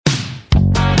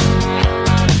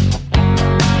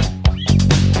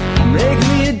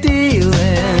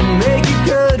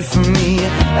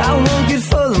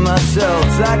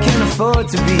afford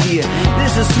to be.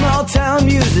 This is small town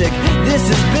music, this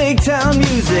is big town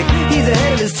music. He's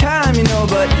ahead of his time, you know,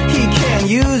 but he can't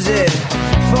use it.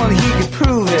 If only he could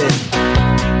prove it.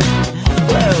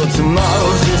 Well,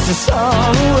 tomorrow's just a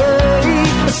song away,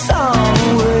 a song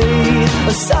away,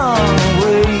 a song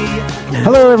away.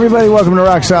 Hello, everybody. Welcome to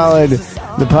Rock Solid,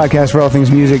 the podcast for all things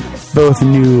music, both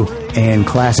new and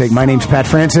classic. My name's Pat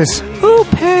Francis. Oh,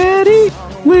 Patty,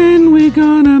 when we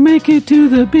gonna make it to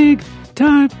the big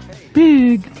time,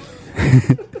 big?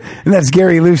 And that's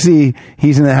Gary Lucy.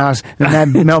 He's in the house.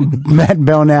 Matt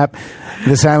Belknap,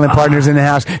 the silent partner's in the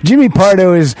house. Jimmy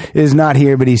Pardo is not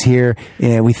here, but he's here.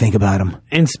 Yeah, we think about him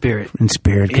In spirit,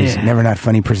 because Never Not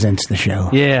Funny presents the show.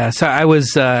 Yeah. So I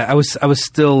was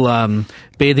still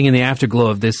bathing in the afterglow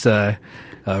of this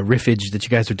riffage that you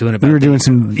guys were doing about. We were doing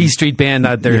some E Street Band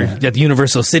out there at the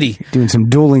Universal City, doing some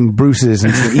dueling Bruces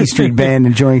and some E Street Band,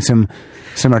 enjoying some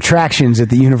attractions at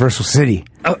the Universal City.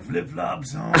 Oh.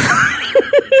 Flip-flops on.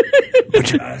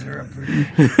 Which guys are up pretty.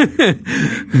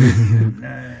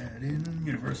 Night in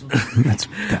Universal.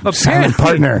 That's silent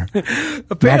partner.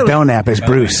 Matt Belknap as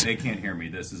Bruce. They can't hear me.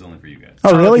 This is only for you guys.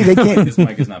 Oh, really? They can't. This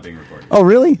mic is not being recorded. Oh,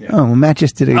 really? Yeah. Oh, well, Matt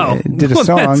just did a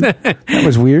song. That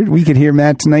was weird. We could hear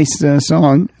Matt's nice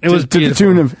song. It was to the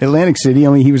tune of Atlantic City,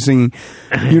 only he was singing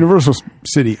Universal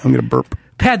City. I'm going to burp.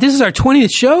 Pat, this is our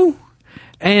 20th show.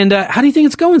 And how do you think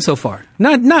it's going so far?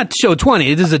 Not show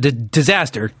 20. This is a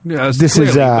disaster. This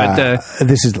is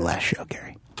the last show,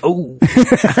 Gary. Oh,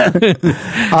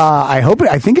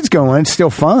 I think it's going. It's still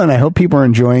fun. I hope people are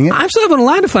enjoying it. I'm still having a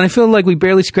lot of fun. I feel like we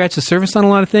barely scratched the surface on a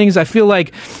lot of things. I feel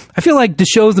like the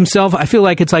shows themselves. I feel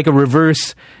like it's like a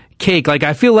reverse cake. Like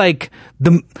I feel like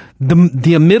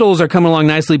the middles are coming along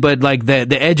nicely, but like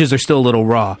the edges are still a little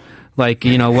raw. Like,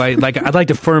 you know, like I'd like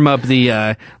to firm up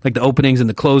the openings and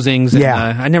the closings. And,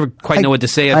 I never quite know what to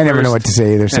say. I never know what to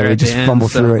say either, so we just fumble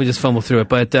through it. We just fumble through it,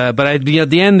 but at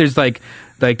the end, there's like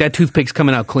that toothpick's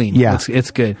coming out clean. Yeah,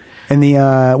 it's good. And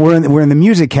we're in the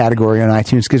music category on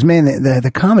iTunes because man,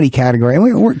 the comedy category, and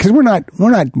we're not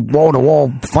wall to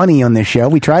wall funny on this show.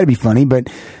 We try to be funny, but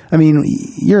I mean,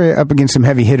 you're up against some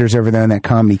heavy hitters over there in that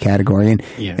comedy category,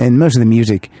 and most of the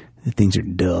music. The things are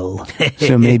dull.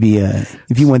 So maybe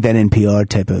if you want that NPR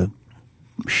type of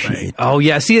shit. Right. Oh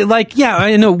yeah, see, I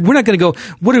know we're not going to go.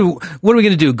 What are we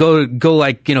going to do? Go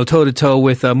like toe to toe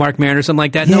with Mark Maron or something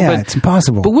like that? Yeah, no, it's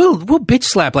impossible. But we'll bitch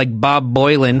slap like Bob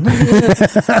Boilen.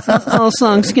 All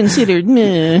songs considered,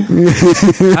 meh.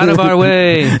 Out of our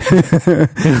way.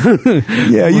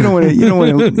 Yeah, you don't want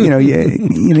to.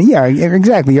 Yeah,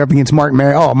 exactly. You're up against Mark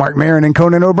Maron. Oh, Mark Maron and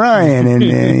Conan O'Brien, and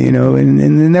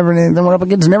then we're up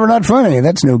against Never Not Funny.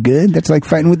 That's no good. That's like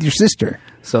fighting with your sister.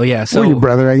 So yeah, or your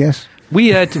brother, I guess. We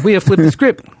had flipped the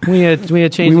script. We had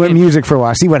changed. We went music for a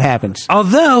while. See what happens.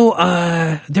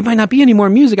 Although there might not be any more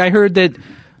music. I heard that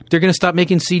they're going to stop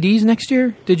making CDs next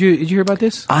year. Did you hear about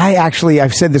this?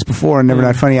 I've said this before on Never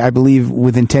Not Funny. I believe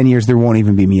within 10 years there won't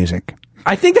even be music.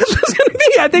 I think that's what it's going to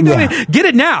be. I think get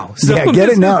it now. So get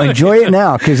it now. Enjoy it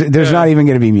now because there's not even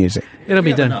going to be music. It'll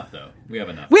be done. Enough, though. We have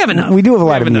enough. We do have a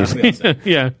lot of music.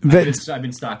 Yeah. I've been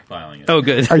stockpiling it. Oh,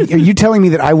 good. Are you telling me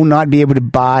that I will not be able to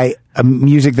buy a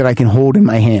music that I can hold in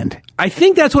my hand? I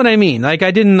think that's what I mean. Like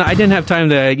I didn't have time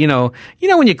to,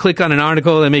 when you click on an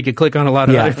article, they make you click on a lot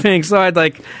of other things. So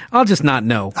I'll just not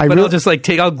know. I'll just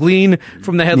I'll glean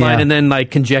from the headline and then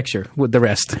conjecture with the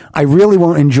rest. I really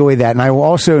won't enjoy that. And I will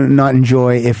also not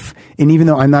enjoy and even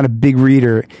though I'm not a big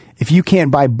reader, if you can't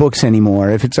buy books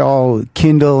anymore, if it's all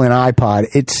Kindle and iPod,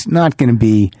 it's not going to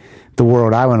be the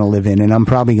world I want to live in. And I'm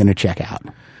probably going to check out.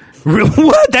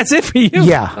 What? That's it for you?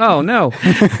 Yeah. Oh no.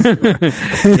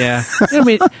 Yeah. I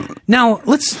mean, now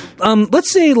let's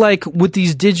say with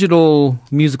these digital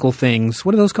musical things,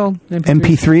 what are those called?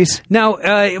 MP3s? Now,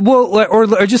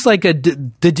 or just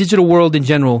the digital world in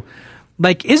general.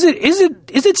 Like, is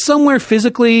it somewhere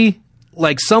physically?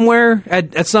 Like somewhere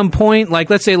at some point, like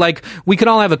let's say like we could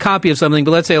all have a copy of something,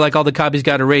 but let's say like all the copies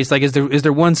got erased. Like is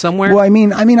there one somewhere? Well, I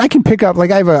mean I can pick up like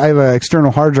I have a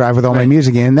external hard drive with all my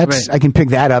music in. That's I can pick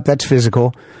that up. That's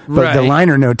physical. But the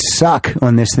liner notes suck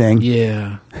on this thing.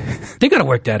 Yeah. They got to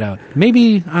work that out.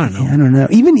 Maybe, I don't know. I don't know.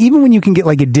 Even when you can get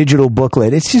like a digital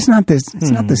booklet, it's just not this. It's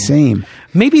not the same.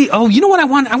 Maybe. Oh, you know what I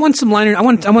want? I want some liner. I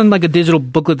want like a digital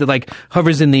booklet that like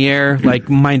hovers in the air, like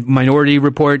Minority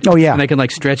Report. Oh yeah. And I can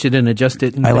like stretch it and adjust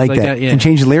it. And I like that. Yeah. And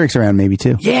change the lyrics around maybe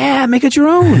too. Yeah, make it your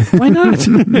own. Why not?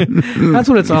 That's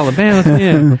what it's all about.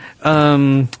 Yeah.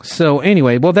 So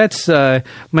anyway, well, that's man.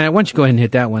 Why don't you go ahead and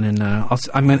hit that one, and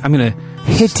I'm gonna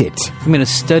hit it. I'm gonna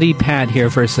study Pat here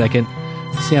for a second.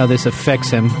 See how this affects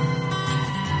him.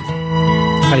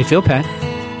 How do you feel, Pat?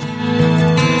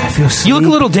 I feel sleepy. You look a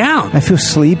little down. I feel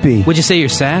sleepy. Would you say you're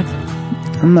sad?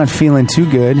 I'm not feeling too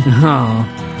good.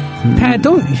 Oh. Pat,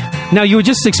 don't... Now, you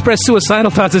just expressed suicidal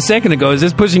thoughts a second ago. Is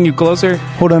this pushing you closer?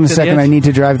 Hold on a second. I need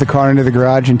to drive the car into the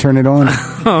garage and turn it on.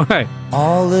 All right.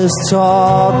 All this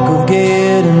talk of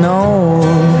getting old.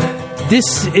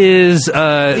 This is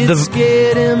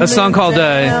a song called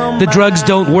The Drugs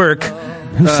Don't Work.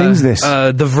 Who sings this?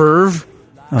 The Verve.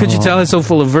 Could you tell? It's so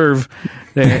full of verve.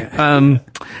 There.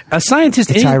 A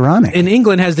scientist ironic. in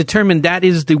England has determined that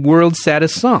is the world's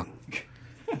saddest song.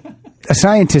 A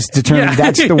scientist determined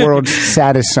that's the world's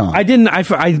saddest song. I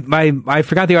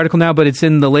forgot the article now, but it's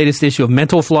in the latest issue of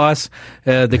Mental Floss.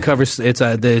 That covers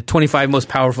the 25 most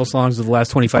powerful songs of the last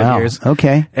 25 years.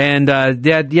 Okay, and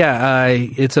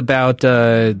it's about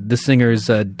the singer's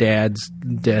dad's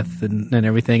death and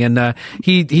everything. And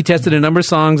he tested a number of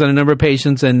songs on a number of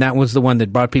patients, and that was the one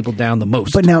that brought people down the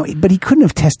most. But he couldn't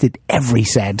have tested every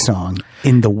sad song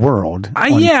in the world.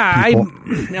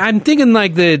 I'm thinking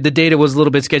like the data was a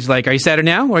little bit sketchy. Like, are you sadder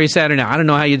now or are you sadder now? I don't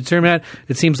know how you determine that.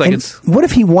 It seems like What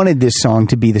if he wanted this song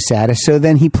to be the saddest, so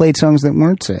then he played songs that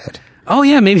weren't sad? Oh,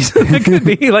 yeah, maybe it could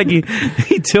be like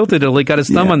he tilted it, like got his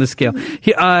thumb on the scale.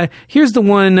 Here's the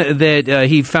one that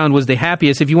he found was the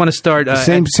happiest. If you want to start...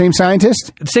 Same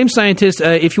scientist? Same scientist.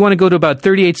 If you want to go to about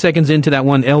 38 seconds into that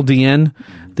one, LDN,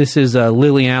 this is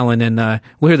Lily Allen, and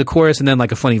we'll hear the chorus and then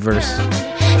like a funny verse.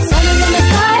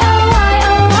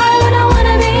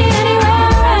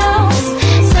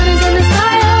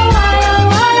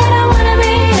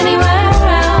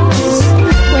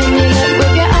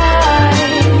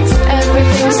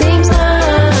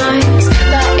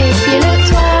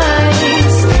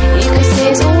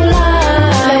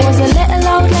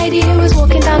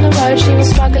 She was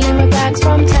struggling with bags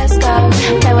from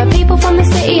Tesco. There were people from the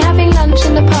city having lunch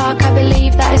in the park. I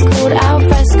believe that is called al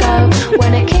fresco.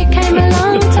 When a kid came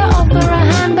along to offer a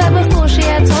hand, but before she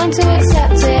had time to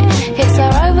accept it, hits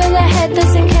her over the head,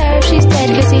 doesn't care if she's dead,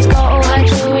 because he's got all her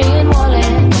jewelry and wallet.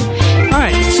 All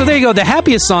right, so there you go. The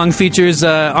happiest song features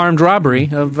armed robbery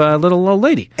of little old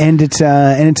lady, and it's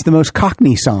the most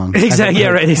Cockney song. Exactly. Yeah,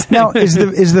 right. Exactly. Now,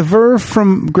 is the Verve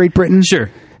from Great Britain? Sure.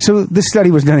 So this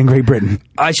study was done in Great Britain.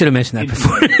 I should have mentioned that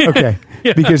before. Okay.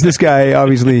 Yeah. Because this guy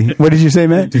obviously... What did you say,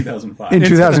 Matt? In 2005. In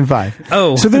 2005.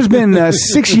 Oh. So there's been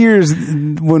 6 years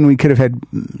when we could have had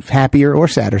happier or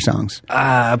sadder songs.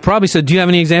 Probably so. Do you have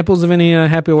any examples of any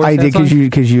happy or sad songs? I did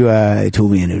because you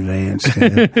told me in advance.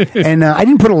 And I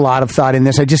didn't put a lot of thought in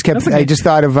this. I just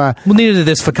thought of... well, neither did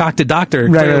this fakakta doctor.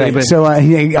 Right, clearly, right. But. So,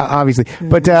 obviously.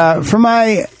 But for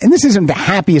my... And this isn't the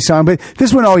happiest song, but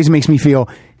this one always makes me feel...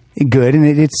 good, and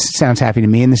it sounds happy to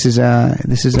me. And this is oh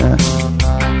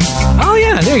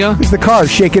yeah, there you go. It's the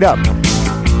Cars, Shake It Up.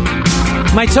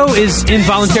 My toe is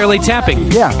involuntarily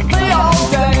tapping. Yeah.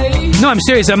 No, I'm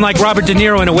serious. I'm like Robert De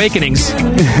Niro in Awakenings.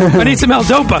 I need some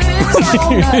L-Dopa.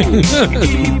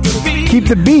 Keep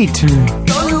the beat.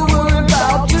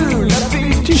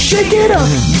 Just shake it up.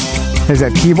 Is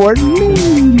that keyboard?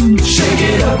 Shake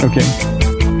it up. Okay.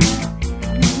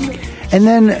 And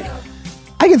then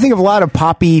I can think of a lot of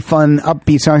poppy, fun,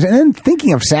 upbeat songs. And then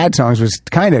thinking of sad songs was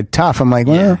kind of tough. I'm like,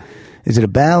 well, is it a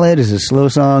ballad? Is it a slow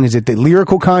song? Is it the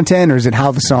lyrical content, or is it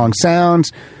how the song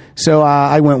sounds? So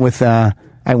I went with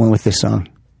this song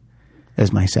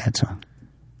as my sad song.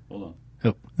 Hold on.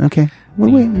 Oh. Okay.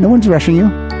 Wait, no one's rushing you.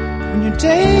 When your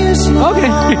day is long, Okay.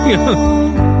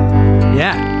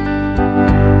 Yeah.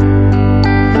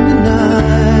 and the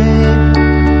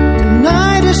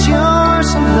night is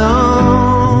yours alone.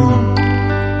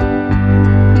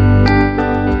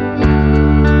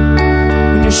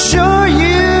 Sure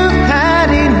you've had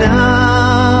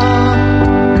enough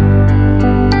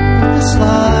of this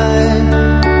life.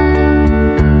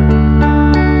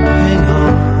 Hang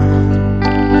on.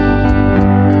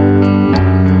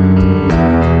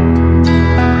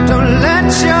 Don't let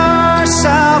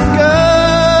yourself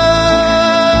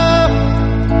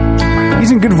go.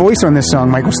 He's in good voice on this song,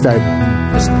 Michael Stipe.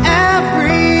 'Cause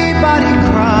everybody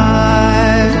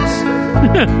cries.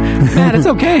 Matt, it's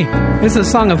okay. It's a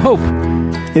song of hope.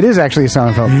 It is actually a song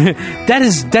of hope. That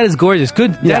is gorgeous.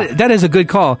 Good. Yeah. That is a good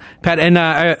call, Pat. And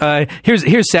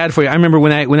here's sad for you. I remember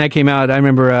when I came out. I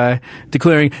remember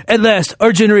declaring, "At last,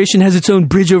 our generation has its own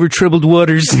bridge over troubled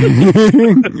waters."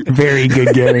 Very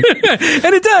good, Gary.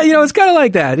 And it does. It's kind of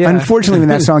like that. Yeah. Unfortunately, when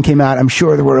that song came out, I'm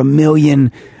sure there were a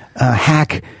million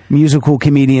hack musical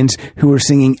comedians who were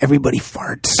singing "Everybody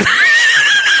Farts."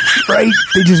 Right?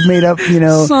 They just made up,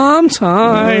 Sometimes.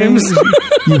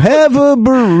 You have a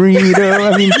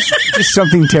burrito. I mean, just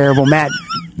something terrible. Matt,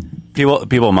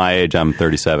 People my age, I'm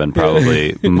 37,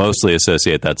 probably mostly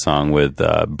associate that song with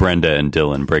Brenda and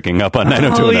Dylan breaking up on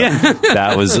 90210. Yeah.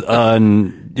 That was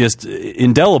just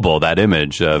indelible, that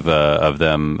image of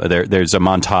them. There's a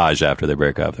montage after they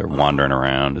break up. They're wandering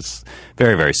around. It's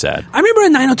very, very sad. I remember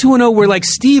in 90210 where like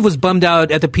Steve was bummed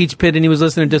out at the Peach Pit and he was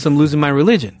listening to some Losing My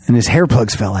Religion. And his hair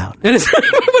plugs fell out. And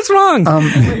what's wrong?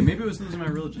 Wait, maybe it was Losing My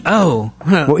Religion. Oh.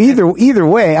 Well, either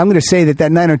way, I'm going to say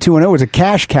that 90210 was a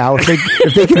cash cow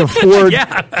if they could afford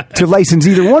to license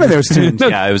either one of those tunes.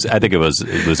 Yeah, I think it was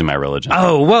Losing My Religion.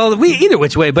 Oh, well, either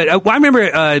which way. But I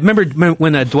remember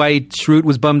when Dwight Schrute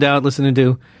was bummed out listening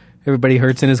to Everybody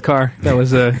Hurts in his car. That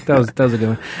was a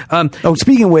good one.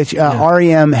 Speaking of which,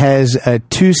 REM has a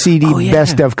 2 CD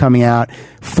best of coming out,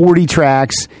 40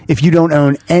 tracks. If you don't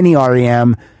own any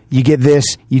REM, you get this.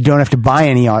 You don't have to buy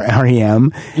any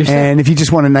REM. And if you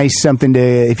just want a nice something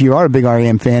if you are a big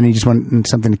REM fan and you just want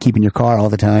something to keep in your car all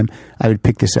the time, I would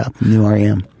pick this up, new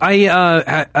REM.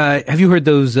 Have you heard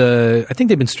those? I think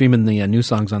they've been streaming the new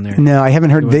songs on there. No, I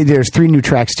haven't heard. There's 3 new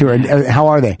tracks to it. How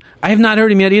are they? I have not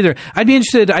heard them yet either. I'd be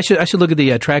interested. I should look at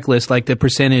the track list, like the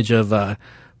percentage of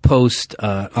post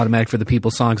Automatic for the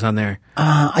People songs on there.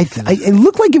 It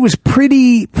looked like it was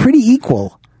pretty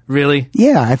equal. Really?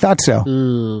 Yeah, I thought so.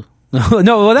 No, well,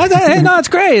 no, it's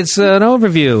great. It's an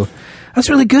overview. That's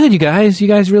really good, you guys. You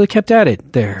guys really kept at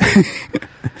it there.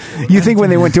 You think when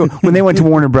they went to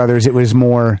Warner Brothers, it was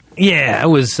more? Yeah, it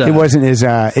was. It wasn't as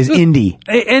indie.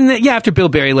 And after Bill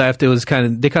Berry left, it was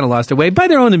they kind of lost their way by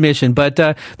their own admission. But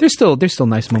there's still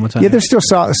nice moments on. Yeah, there's still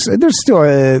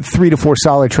 3 to 4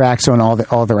 solid tracks on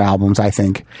all their albums, I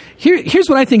think. Here's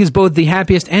what I think is both the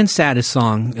happiest and saddest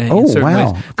song. In certain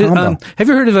wow! ways. Have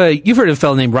you heard of you've heard of a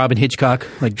fellow named Robin Hitchcock?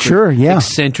 Like sure, yeah,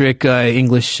 eccentric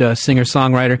English singer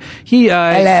songwriter.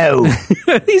 Hello.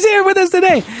 He's here with us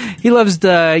today. He loves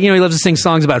to sing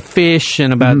songs about fish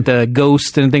and about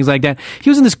ghosts and things like that. He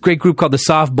was in this great group called the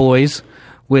Soft Boys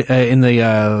in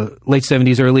the late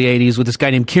 70s, early 80s with this guy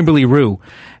named Kimberly Rue.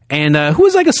 And who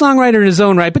was like a songwriter in his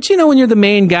own right. But when you're the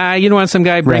main guy, you don't want some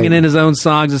guy bringing in his own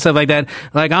songs and stuff like that.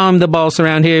 Like, I'm the boss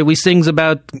around here. We sings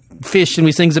about fish and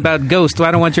we sings about ghosts.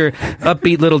 I don't want your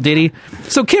upbeat little ditty.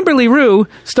 So Kimberly Rue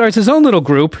starts his own little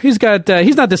group. He's not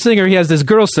the singer. He has this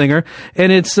girl singer.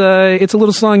 And it's a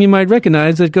little song you might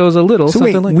recognize that goes a little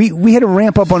something like... We had to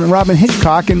ramp up on Robin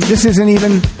Hitchcock, and this isn't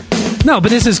even... No, but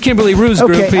this is Kimberly Rue's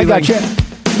group. Okay, I gotcha.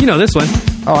 You know this one.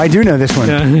 Oh, I do know this one.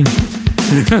 Yeah.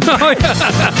 Oh, yeah.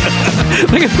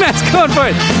 Look at Matt's going for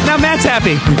it. Now Matt's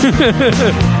happy.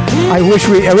 I wish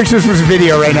this was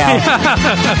video right now.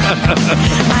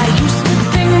 I used to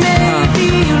think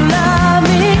maybe you love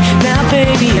me. Now,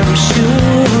 baby, I'm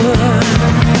sure.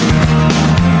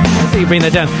 So you bring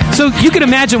that down. So you can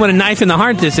imagine what a knife in the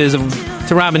heart this is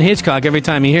to Robin Hitchcock every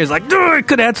time he hears, like, I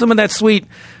could add some of that sweet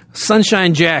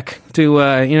Sunshine Jack to,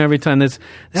 every time this.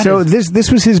 This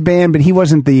was his band, but he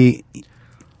wasn't the...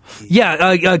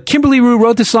 Yeah, Kimberly Rue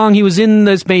wrote the song. He was in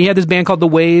this band. He had this band called The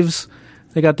Waves.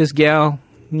 They got this gal,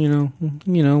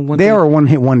 They are a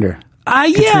one-hit wonder.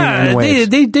 Yeah,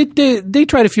 they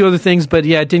tried a few other things, but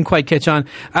it didn't quite catch on.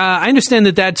 I understand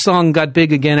that song got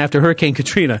big again after Hurricane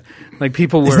Katrina. Like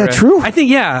people were. Is that true? I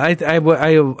think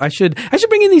I should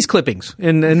bring in these clippings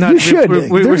and not. You should.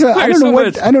 I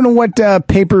don't know what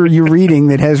paper you're reading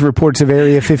that has reports of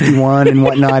Area 51 and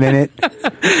whatnot in it.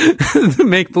 The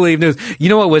make believe news. You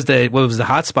know what was the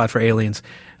hot spot for aliens?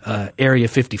 Area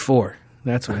 54.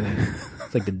 That's what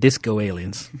it's like the disco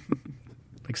aliens.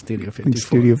 Like Studio 54.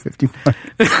 Studio 54.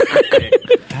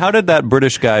 How did that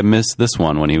British guy miss this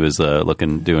one when he was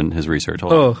doing his research?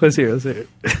 Let's hear it.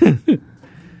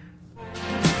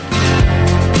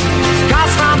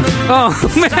 Oh,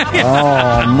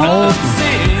 man.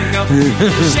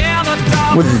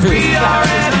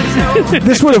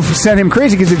 This would have sent him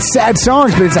crazy because it's sad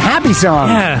songs, but it's a happy song.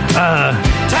 Yeah.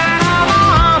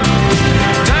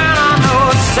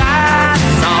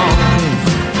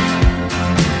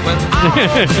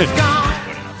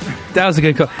 That was a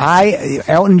good call.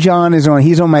 Elton John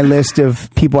he's on my list of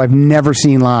people I've never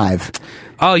seen live.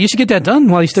 Oh, you should get that done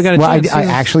while you still got a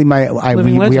chance.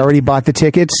 We already bought the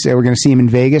tickets. We're going to see him in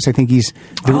Vegas. I think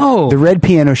the Red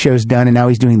Piano show's done, and now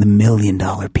he's doing the $1 Million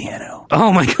Piano.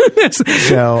 Oh my goodness!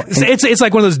 So it's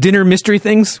like one of those dinner mystery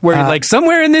things where like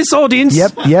somewhere in this audience.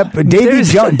 Yep.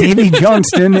 Davy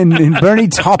Johnston and Bernie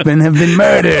Taupin have been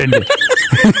murdered.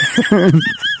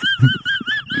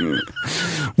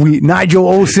 Nigel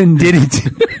Olsen did it.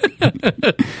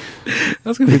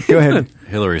 Go ahead.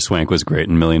 Hilary Swank was great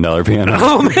in $1 Million Piano.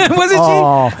 Oh man, wasn't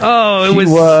she? Oh, it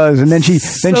was. And then she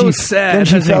sad.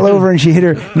 fell over and she hit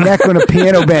her neck on a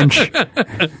piano bench.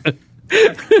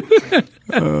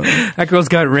 That girl's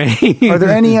got range. Are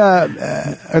there any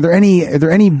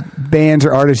bands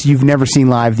or artists you've never seen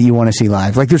live that you want to see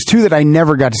live? Like, there's two that I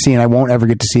never got to see and I won't ever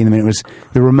get to see them. And it was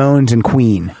the Ramones and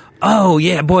Queen. Oh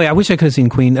yeah, boy! I wish I could have seen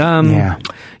Queen. Yeah.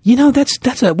 You know, that's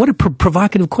what a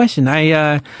provocative question.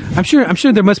 I'm sure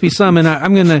there must be some, and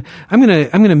I'm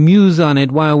gonna muse on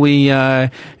it while we.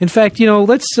 In fact, you know,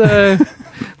 let's just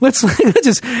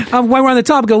while we're on the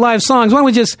topic of live songs, why don't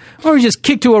we just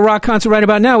kick to a rock concert right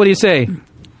about now? What do you say?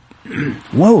 Whoa!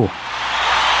 You wanted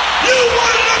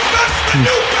the best, and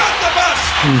you got the best.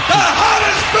 The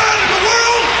hottest band in the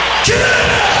world,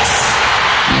 Kiss!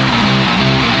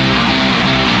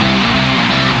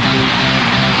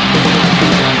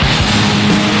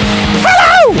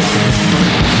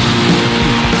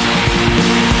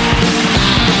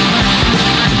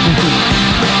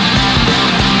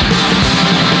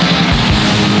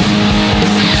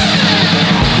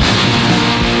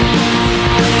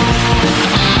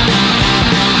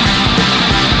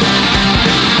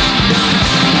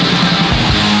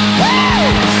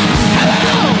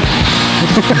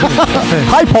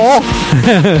 Hi, Paul.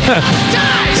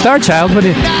 Star Child.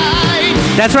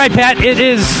 That's right, Pat. It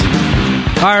is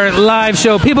our live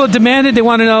show. People demanded. They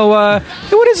want to know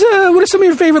hey, what are some of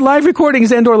your favorite live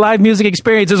recordings and/or live music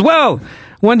experiences. Well,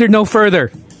 wonder no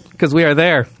further because we are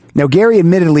there. Now, Gary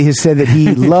admittedly has said that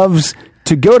he loves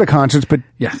to go to concerts, but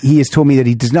Yeah. he has told me that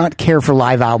he does not care for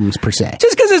live albums per se.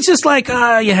 Just because it's just like,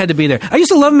 you had to be there. I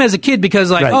used to love them as a kid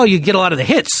because, like, Right. you get a lot of the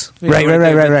hits. You know, Right.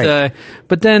 there.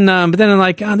 But then I'm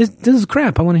like, this is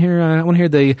crap. I want to hear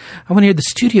the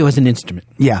studio as an instrument.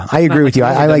 Yeah, I agree Not with you.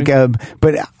 like I like,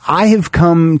 but I have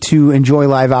come to enjoy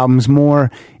live albums more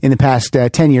in the past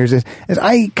 10 years as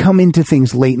I come into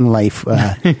things late in life,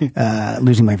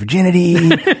 losing my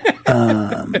virginity.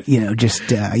 I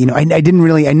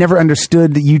never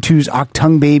understood the U2's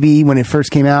Octung Baby when it first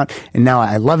came out, and now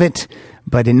I love it.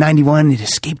 But in '91, it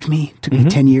escaped me. Took me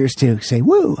 10 years to say,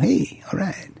 "Whoa, hey, all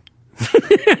right."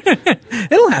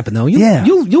 It'll happen though.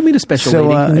 You'll meet a special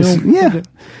lady. Yeah.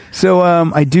 So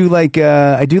I do like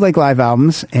live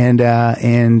albums, and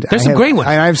There's some great ones.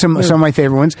 I have some of my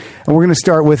favorite ones, and we're going to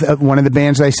start with one of the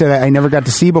bands that I said I never got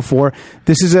to see before.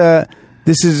 This is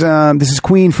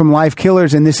Queen from Live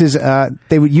Killers, and this is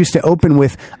they used to open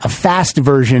with a fast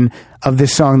version of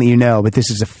this song that you know, but this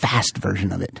is a fast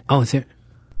version of it. Oh, is it?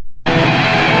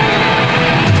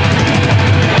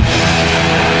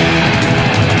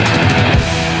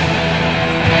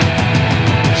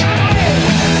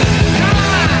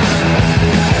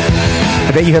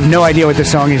 I bet you have no idea what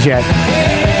this song is yet.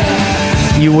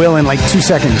 You will in like 2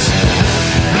 seconds.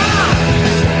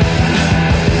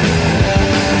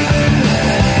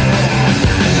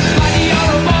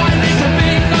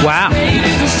 Wow.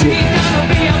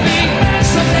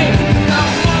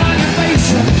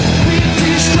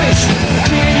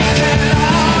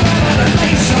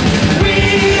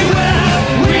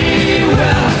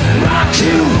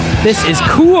 This is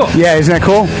cool. Yeah, isn't that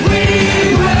cool?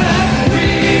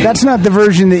 That's not the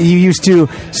version that you used to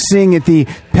sing at the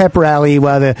pep rally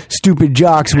while the stupid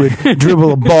jocks would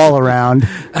dribble a ball around.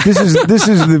 This is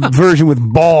the version with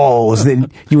balls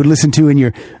that you would listen to in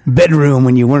your bedroom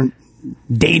when you weren't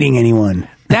dating anyone.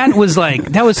 I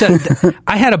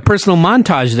had a personal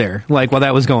montage there, like while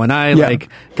that was going. I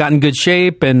got in good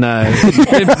shape and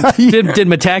did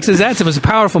my taxes. It was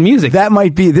powerful music.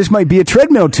 This might be a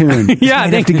treadmill tune. Yeah, I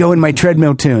have to go in my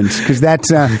treadmill tunes because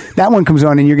that one comes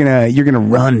on and you're gonna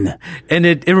run. And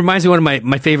it reminds me of one of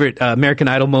my favorite American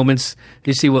Idol moments.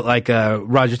 You see what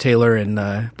Roger Taylor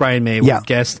and Brian May were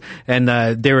guests, and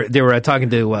they were talking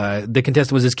to the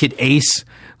contestant was this kid Ace,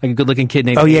 like a good looking kid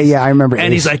named. Oh Ace. yeah, I remember.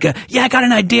 And Ace. he's like, I got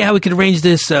an idea how we could arrange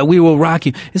this. We Will Rock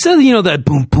You instead of the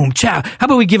boom boom chow. How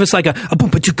about we give us like a boom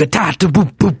ba choo ka ta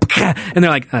boom boom ka? And they're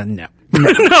like, no. No.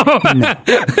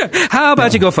 How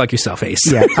about you go fuck yourself,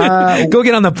 Ace? Yeah. Go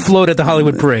get on the float at the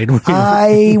Hollywood Parade.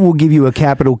 I will give you a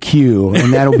capital Q,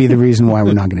 and that'll be the reason why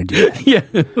we're not going to do it. Yeah.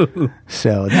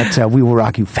 So that's We Will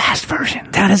Rock You fast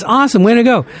version. That is awesome. Way to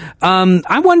go.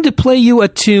 I wanted to play you a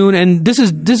tune, and this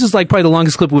is like probably the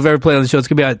longest clip we've ever played on the show. It's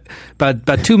going to be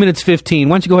about 2 minutes 15.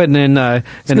 Why don't you go ahead and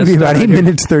it's going to be about 8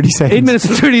 minutes 30 seconds. 8 minutes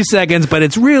and 30 seconds, but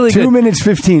it's really 2 good. minutes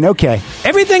 15. Okay.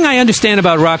 Everything I understand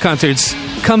about rock concerts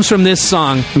comes from this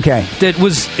song. Okay. They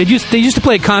used to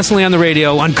play it constantly on the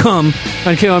radio on KOME,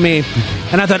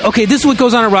 and I thought, okay, this is what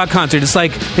goes on at a rock concert. It's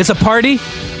like it's a party.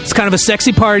 It's kind of a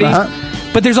sexy party.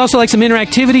 But there's also like some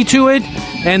interactivity to it,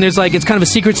 and there's like it's kind of a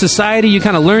secret society. You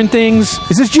kind of learn things.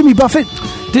 Is this Jimmy Buffett?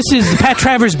 This is the Pat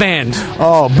Travers Band.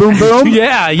 Oh, boom boom.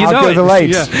 Yeah, you Out know go it. the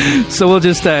lights. Yeah. So we'll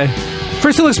just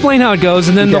first we'll explain how it goes,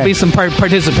 and then there'll be some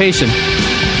participation.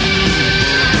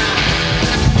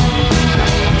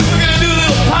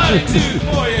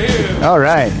 All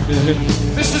right.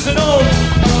 This is an old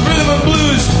rhythm and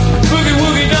blues boogie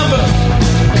woogie number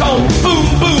called Boom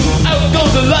Boom Out Go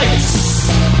the Lights.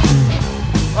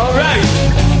 All right.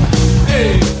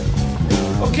 Hey.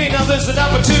 Okay, now there's an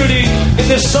opportunity in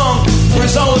this song for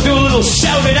us all to do a little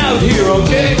shouting out here,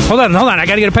 okay? Hold on. I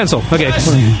gotta get a pencil. Okay.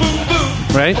 Boom Boom.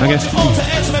 Right? I want Okay. you all to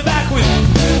answer me back with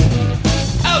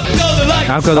Out Go the Lights.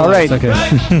 I'll go the All lights. right. Okay.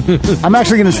 Right? I'm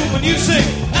actually going to... When you sing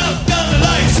Out Go the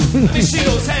Lights, let me see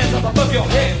those hands up above your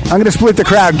head. I'm going to split the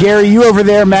crowd. Gary, you over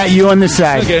there. Matt, you on this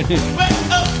side. Okay. Way up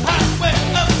high, way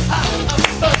up high,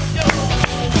 above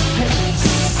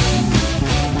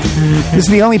your This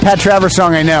is the only Pat Travers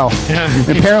song I know.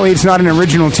 Apparently, it's not an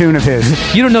original tune of his.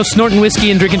 You don't know snorting whiskey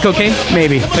and drinking cocaine?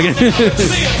 Maybe. Okay.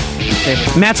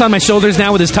 Matt's on my shoulders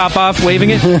now with his top off, waving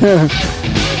it.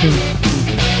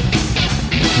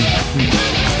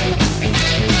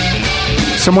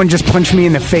 Someone just punched me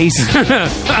in the face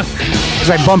as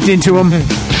I bumped into him.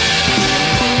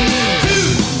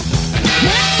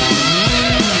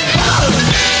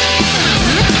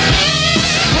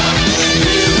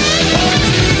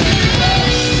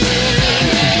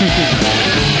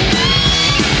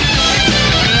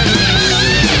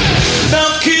 Now,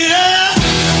 kid,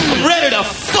 I'm ready to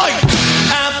fight.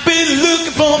 I've been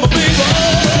looking for my people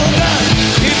all night.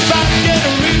 If I get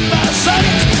a ring by sight,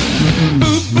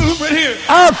 boom, boom, right here.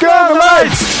 Out go the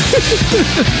lights!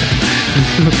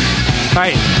 All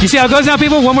right. You see how it goes now,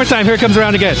 people? One more time. Here it comes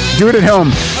around again. Do it at home.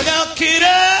 Now, kid,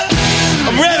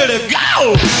 I'm ready to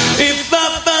go. If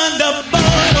I find a boy,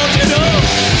 don't you know?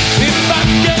 If I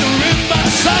get a ring by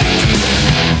sight,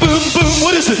 boom, boom,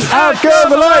 what is it? Out go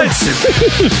the lights!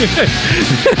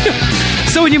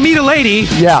 So when you meet a lady,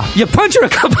 Yeah. you punch her a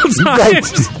couple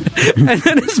times, and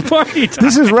then it's party time.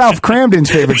 This is Ralph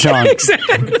Cramden's favorite song.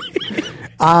 Exactly.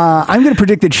 I'm going to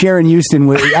predict that Sharon Houston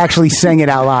actually sang it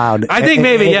out loud. I think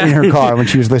maybe, yeah. In her car when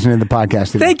she was listening to the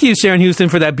podcast today. Thank you, Sharon Houston,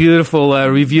 for that beautiful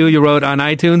review you wrote on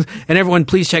iTunes. And everyone,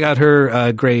 please check out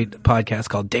her great podcast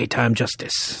called Daytime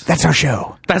Justice. That's our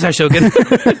show. That's our show. Good.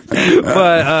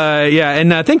 But yeah,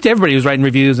 and thanks to everybody who's writing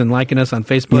reviews and liking us on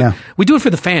Facebook. Yeah. We do it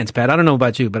for the fans, Pat. I don't know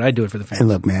about you, but I do it for the Hey, fans.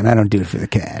 look, man, I don't do it for the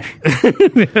cash.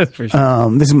 That's for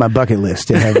sure. This is my bucket list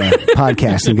to have a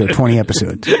podcast and go 20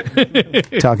 episodes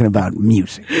talking about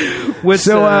music. What's,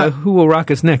 who will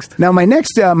rock us next? Now, my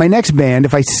next band,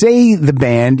 if I say the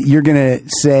band, you're going to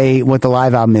say what the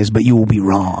live album is, but you will be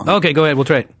wrong. Okay, go ahead. We'll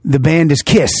try it. The band is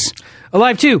Kiss.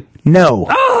 Alive 2.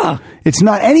 No. It's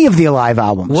not any of the Alive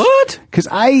albums. What? Because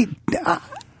I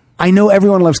know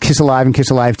everyone loves Kiss Alive and Kiss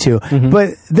Alive 2,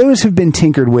 but those have been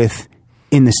tinkered with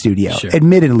in the studio. Sure.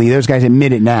 Admittedly, those guys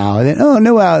admit it now. That,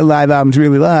 no live album's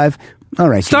really live. All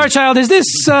right. Starchild, has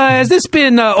this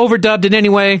been overdubbed in any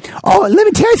way? Oh, let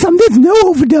me tell you something. There's no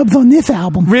overdubs on this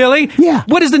album. Really? Yeah.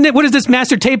 What is this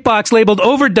master tape box labeled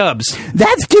overdubs?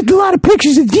 That's just a lot of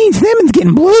pictures of Gene Simmons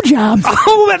getting blowjobs.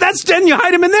 Oh, that's Jen. You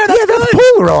hide him in there. That's Yeah, that's good.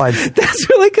 Polaroid. That's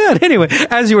really good. Anyway,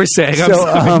 as you were saying, I'm So,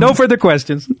 sorry. No further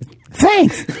questions.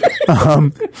 Thanks.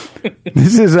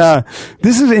 This is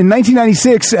in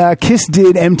 1996. Kiss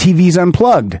did MTV's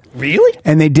Unplugged, Really?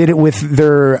 and they did it with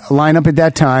their lineup at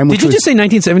that time. Which Did you was just say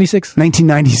 1976?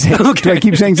 1996? Okay. Do I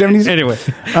keep saying 70s? Anyway,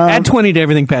 add 20 to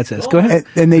everything Pat says. Go ahead.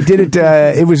 And they did it.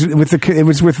 It was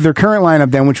with their current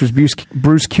lineup then, which was Bruce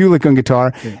Kulick on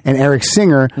guitar and Eric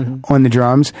Singer on the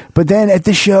drums. But then at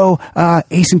the show,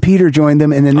 Ace and Peter joined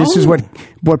them, and then this is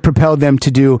what propelled them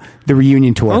to do the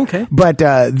reunion tour. Okay. But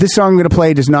this song I'm going to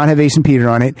play does not have Ace and Peter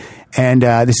on it, and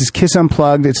this is Kiss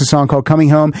Unplugged. It's a song called "Coming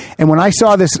Home." And when I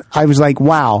saw this, I was like,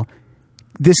 "Wow."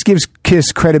 This gives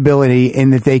Kiss credibility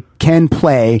in that they can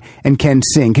play and can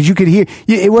sing, because you could hear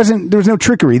there was no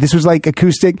trickery. This was like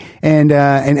acoustic and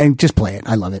just play it.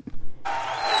 I love it.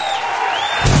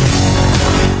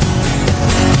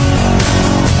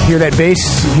 Hear that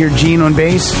bass? Hear Gene on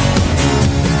bass?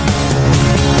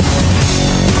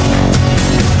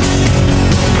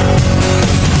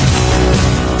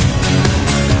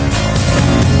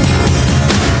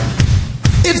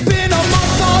 It's been a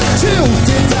month or two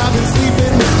since I've been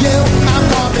sleeping with you. I'm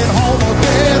coming home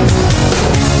again.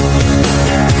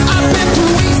 I've been to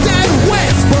east and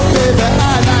west, but baby,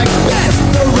 I like best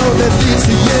the road that leads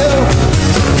to you.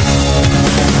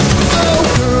 Oh,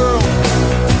 girl,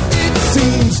 it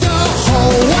seems the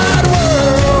whole wide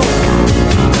world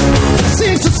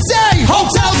seems to say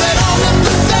hotels and all of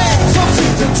the same. Some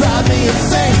seem to drive me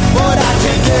insane, but I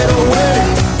can't get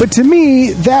away. But to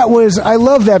me, I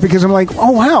love that, because I'm like,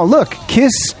 oh wow, look,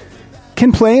 Kiss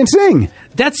can play and sing.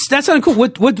 That sounded cool.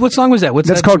 What song was that?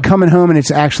 That's called Coming Home, and it's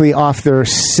actually off their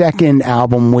second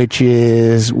album, which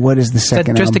is, what is the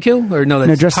second Dress album? to Kill? Or no,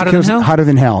 that's Dress Hotter to Kill. Than Hell? Hotter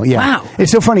Than Hell, yeah. Wow.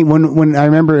 It's so funny. When I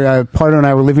remember Pardo and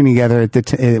I were living together at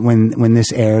when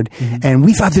this aired, and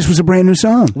we thought this was a brand new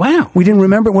song. Wow. We didn't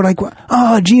remember. We're like,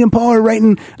 oh, Gene and Paul are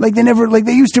writing like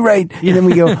they used to write. And then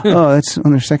we go, oh, that's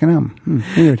on their second album.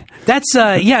 Weird. That's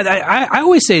I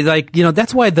always say, like, you know,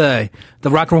 that's why the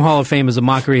Rock and Roll Hall of Fame is a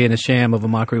mockery and a sham of a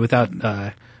mockery without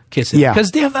Kiss It. Yeah.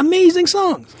 Because they have amazing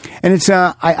songs. And it's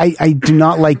I do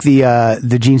not like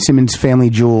the Gene Simmons Family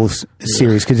Jewels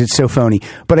series because it's so phony.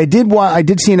 But I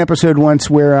did see an episode once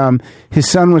where his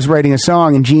son was writing a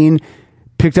song and Gene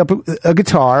picked up a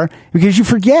guitar, because you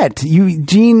forget.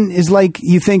 Gene is like,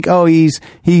 you think, oh, he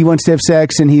wants to have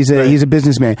sex and he's a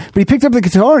businessman. But he picked up the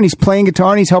guitar and he's playing guitar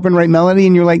and he's helping write melody,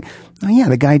 and you're like, oh yeah,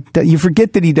 the guy. You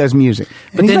forget that he does music.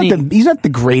 And he's not the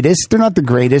greatest. They're not the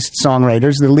greatest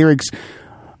songwriters. The lyrics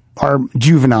are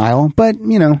juvenile, but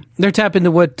you know, they're tapping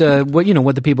into what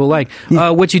the people like. Yeah.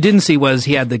 What you didn't see was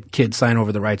he had the kid sign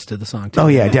over the rights to the song too. Oh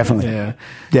yeah, definitely. Yeah,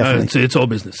 definitely. It's all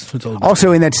business. It's all business.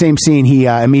 Also, in that same scene, he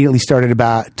immediately started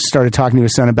talking to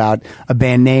his son about a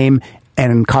band name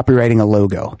and copywriting a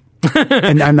logo.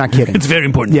 And I'm not kidding. It's very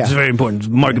important. Yeah. It's very important.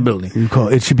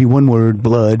 Marketability. It should be one word,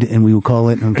 blood, and we will call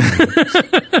it.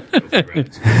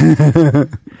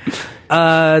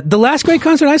 The last great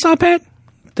concert I saw, Pat.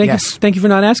 Thank you for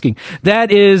not asking. That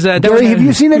is... Gary, have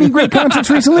you seen any great concerts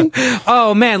recently?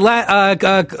 Oh, man.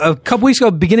 A couple weeks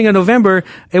ago, beginning of November,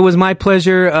 it was my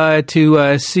pleasure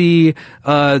to see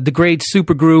the great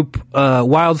supergroup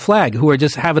Wild Flag, who are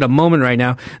just having a moment right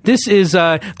now. This is...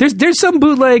 there's some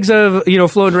bootlegs of,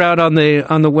 floating around on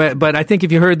the web, but I think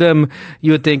if you heard them,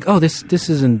 you would think, oh, this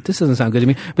doesn't sound good to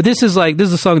me. But this is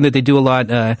a song that they do a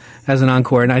lot as an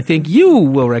encore, and I think you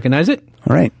will recognize it.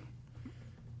 All right.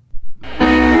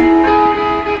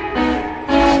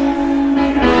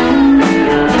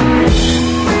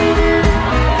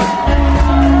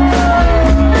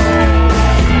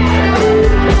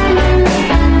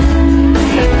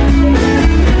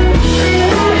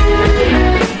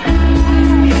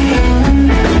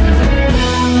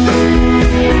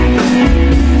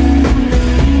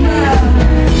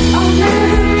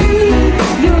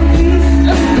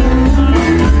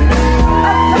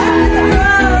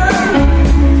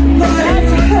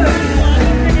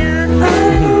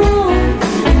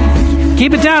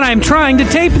 Keep it down. I'm trying to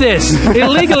tape this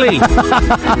illegally.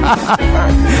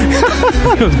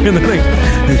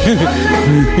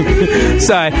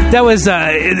 Sorry. That was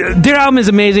their album is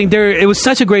amazing. It was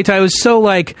such a great time. It was so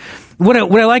like what I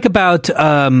like about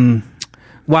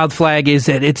Wild Flag is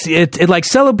that it like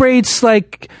celebrates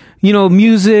like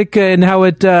music and how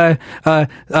it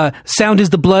sound is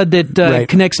the blood that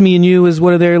connects me and you is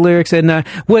one of their lyrics, and they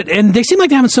seem like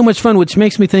they're having so much fun, which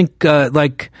makes me think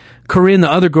like Corinne,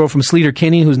 the other girl from Sleater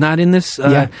Kinney, who's not in this, she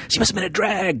must have been a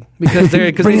drag because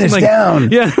they bring us down.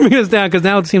 Yeah, bring us down because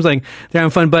now it seems like they're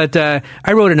having fun. But I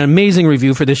wrote an amazing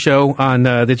review for this show on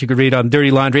that you could read on Dirty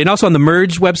Laundry and also on the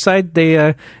Merge website.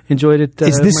 They enjoyed it.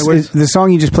 Is the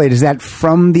song you just played? Is that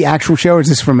from the actual show, or is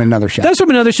this from another show? That's from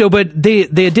another show, but they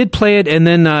did play it, and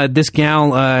then this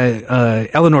gal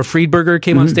Eleanor Friedberger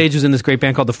came on stage. Who's in this great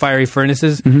band called the Fiery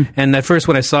Furnaces. And at first,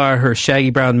 when I saw her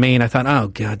shaggy brown mane, I thought, oh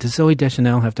god, does Zooey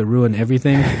Deschanel have to ruin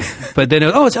everything? But then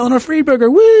it's Eleanor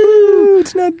Friedberger. Woo!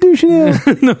 It's not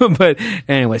Duchanel. No, but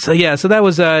anyway, so that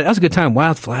was a good time.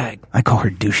 Wild Flag. I call her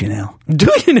Duchanel.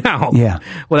 Duchanel. Yeah.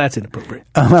 Well, that's inappropriate.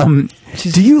 Let me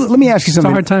ask you something. It's a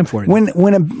hard time for it.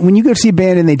 When you go see a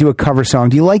band and they do a cover song,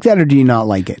 do you like that or do you not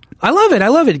like it? I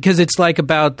love it because it's like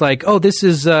about like, oh, this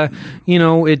is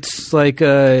it's like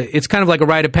it's kind of like a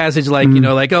rite of passage, like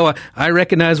like, oh, I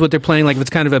recognize what they're playing, like if it's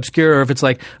kind of obscure, or if it's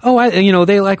like, oh,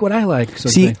 they like what I like.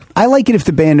 See, I like it if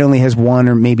the band only has one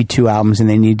or maybe two albums and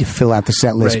they need to fill out the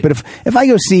set list. Right. But if I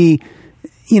go see,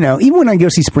 even when I go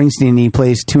see Springsteen and he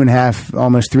plays 2.5,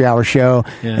 almost 3 hour show,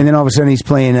 and then all of a sudden he's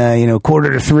playing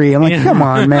 2:45, I'm like, come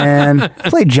on, man,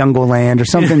 play Jungle Land or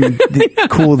something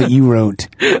cool that you wrote.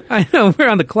 I know, we're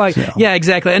on the clock. So. Yeah,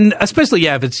 exactly, and especially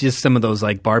if it's just some of those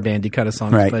like bar bandy kind of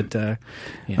songs. Right. But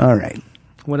all right,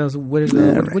 what else? What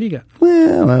do you got?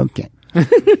 Well, okay.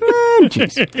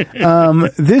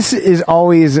 This is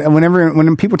always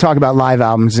when people talk about live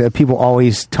albums, people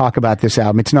always talk about this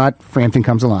album. It's not Frampton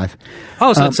Comes Alive.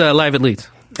 Oh, so it's Live at Leeds.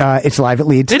 It's Live at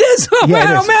Leeds. It is? Oh, yeah,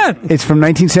 man, it is. oh, man. It's from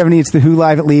 1970. It's The Who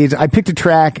Live at Leeds. I picked a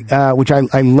track, which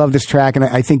I love this track, and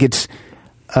I think it's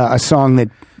a song that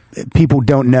people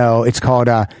don't know. It's called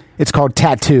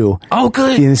Tattoo. Oh,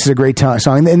 good. Yeah, this is a great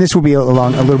song, and this will be a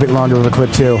little bit longer of a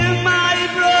clip, too.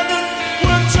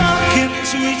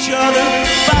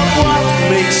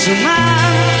 makes a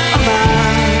man a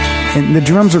man. And the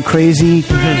drums are crazy.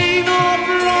 Rain or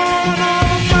blood or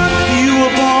the month you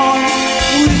were born,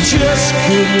 we just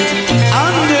couldn't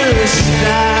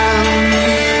understand.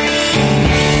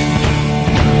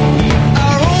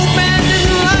 Our old man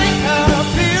didn't like her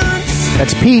appearance.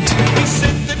 That's Pete. He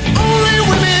said that only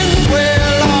women wear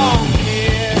long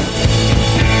hair.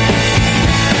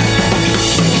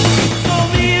 So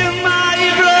me and my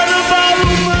brother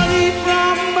borrowed money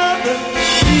from mother.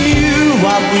 Knew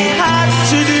what we had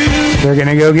to do. They're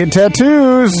gonna go get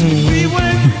tattoos. We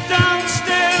went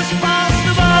downstairs past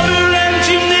the barber and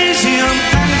gymnasium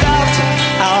and got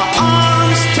our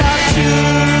arms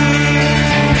tattooed.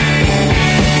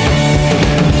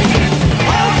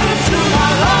 Welcome to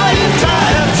my life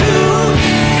tattoo.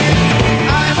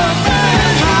 I'm a man,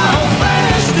 how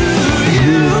fast do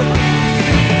you?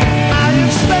 I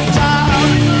expect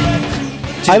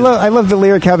I love the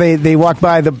lyric how they walk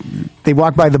by the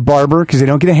barber because they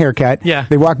don't get a haircut. Yeah.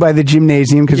 They walk by the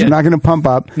gymnasium because Yeah. they're not going to pump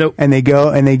up. Nope. And they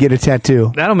go and they get a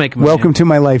tattoo. That'll make 'em Welcome again. to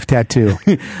my life tattoo.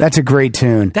 That's a great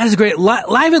tune. That is great.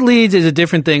 Live at Leeds is a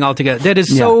different thing altogether. That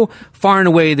is so far and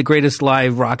away the greatest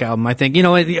live rock album, I think. You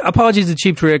know, apologies to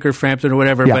Cheap Trick or Frampton or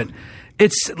whatever, Yeah. but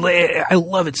I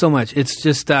love it so much. It's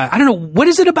just, I don't know, what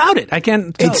is it about it? I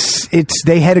can't tell.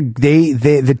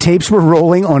 The tapes were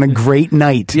rolling on a great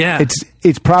night. Yeah.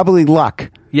 It's probably luck.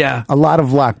 Yeah. A lot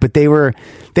of luck, but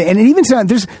and it even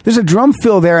sounds, there's a drum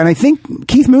fill there, and I think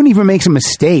Keith Moon even makes a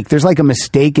mistake. There's like a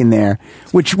mistake in there,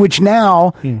 which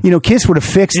now, Kiss would have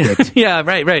fixed it. Yeah,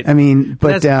 right. I mean,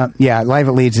 but Live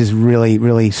at Leeds is really,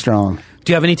 really strong.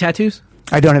 Do you have any tattoos?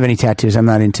 I don't have any tattoos. I'm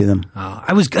not into them.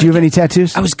 I was. Do you have any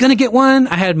tattoos? I was gonna get one.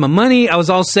 I had my money. I was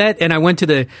all set, and I went to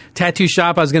the tattoo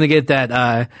shop. I was gonna get that,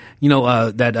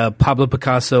 that Pablo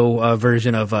Picasso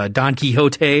version of Don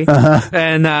Quixote. Uh-huh.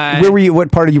 And where were you?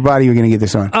 What part of your body were you going to get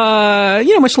this on? my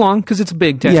schlong, because it's a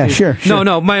big tattoo. Yeah, sure.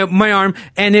 No, my arm.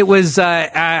 And it was.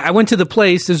 I went to the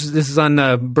place. This is on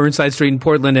Burnside Street in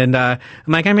Portland, and I'm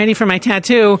like, I'm ready for my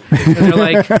tattoo. And they're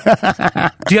like,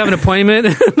 do you have an appointment?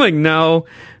 I'm like, no.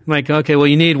 I'm like, okay, well,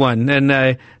 you need one.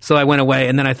 And so I went away,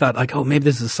 and then I thought, like, oh, maybe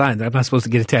this is a sign that I'm not supposed to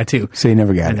get a tattoo. So you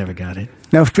never got I it? never got it.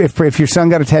 Now, if your son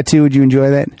got a tattoo, would you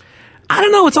enjoy that? I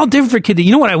don't know. It's all different for kids.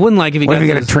 You know what I wouldn't like if he What got if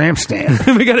you got a those- tramp stamp?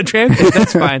 If we got a tramp stamp,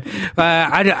 that's fine.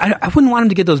 I wouldn't want him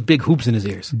to get those big hoops in his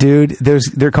ears. Dude,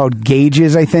 they're called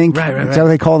gauges, I think. Right. Is that what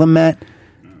they call them, Matt?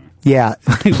 Yeah,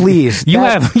 please. You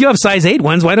have size 8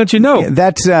 ones. Why don't you know?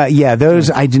 That's those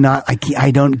I do not.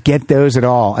 I don't get those at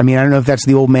all. I mean, I don't know if that's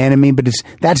the old man in me, but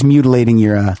that's mutilating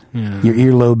your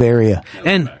earlobe area.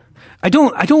 And I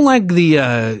don't like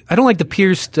the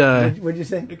pierced. What'd you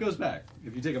say? It goes back.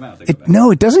 If you take them out, they go back.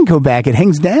 No, it doesn't go back. It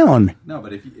hangs down. No,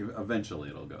 but eventually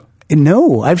it'll go.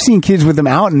 No, I've seen kids with them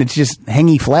out, and it's just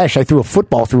hangy flesh. I threw a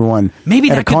football through one.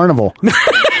 Maybe at that a could- carnival.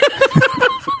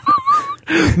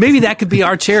 Maybe that could be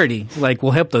our charity. Like,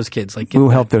 we'll help those kids. Like, We'll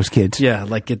help those kids. Yeah,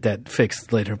 like get that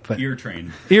fixed later. But Ear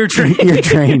train. ear train. Ear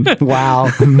train.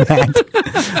 Wow,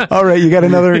 Matt. All right, you got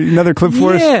another clip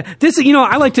for us? Yeah, this.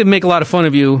 I like to make a lot of fun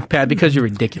of you, Pat, because you're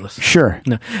ridiculous. Sure.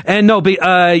 No,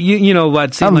 but you know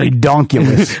what? I'm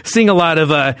redonkulous. Sing a lot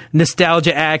of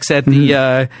nostalgia acts at the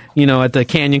at the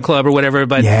Canyon Club or whatever.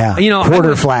 But Yeah.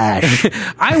 Quarter Flash.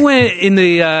 I went in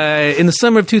the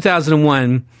summer of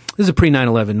 2001. This is a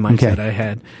pre-9/11 mindset I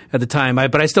had at the time.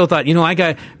 But I still thought, I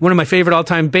got one of my favorite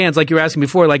all-time bands, like you were asking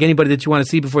before, like anybody that you want to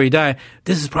see before you die.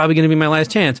 This is probably going to be my last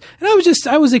chance. And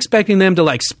I was expecting them to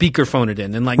like speakerphone it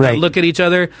in and like Right. look at each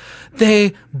other.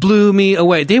 They blew me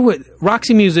away.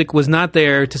 Roxy Music was not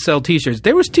there to sell T-shirts.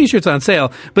 There was T-shirts on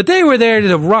sale, but they were there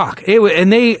to rock.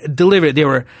 And they delivered. They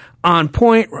were on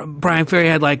point. Brian Ferry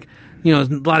had a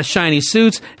lot of shiny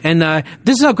suits. And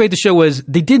this is how great the show was.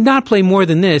 They did not play more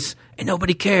than this, and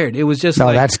nobody cared. It was just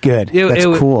that's good. That's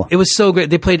cool. It was so great.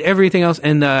 They played everything else,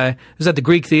 and it was at the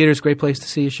Greek Theater. It's a great place to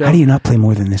see a show. How do you not play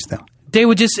more than this, though? They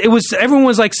would everyone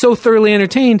was like so thoroughly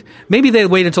entertained. Maybe they'd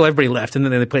wait until everybody left and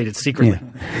then they played it secretly.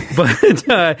 Yeah.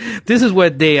 But this is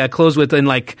what they closed with, and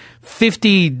like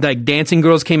 50 like dancing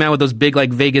girls came out with those big like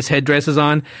Vegas headdresses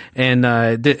on, and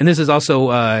this is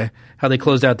also how they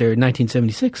closed out their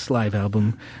 1976 live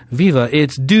album Viva.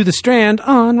 It's Do the Strand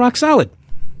on Rock Solid.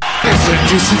 It's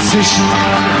a new sensation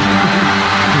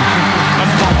of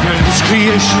populist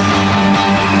creation,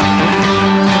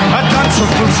 a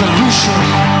danceable solution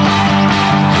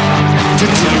to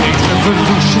teenage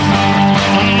revolution.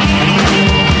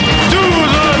 Do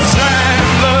the Strand,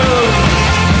 love,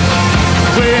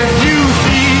 when you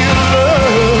feel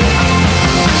love.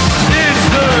 It's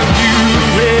the new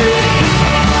way.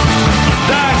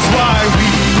 That's why we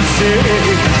say,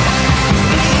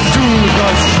 do the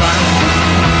Strand.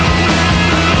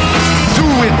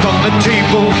 a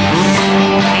table.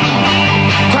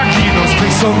 Quaquinos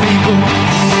play some evil.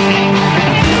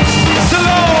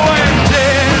 Slow and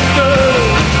tender.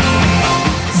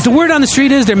 The word on the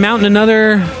street is they're mounting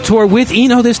another tour with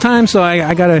Eno this time, so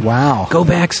I gotta go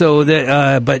back. So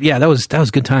that, but yeah, that was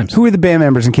good times. Who are the band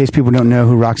members, in case people don't know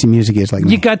who Roxy Music is? Like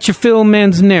me? You got your Phil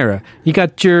Manzanera, you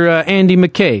got your Andy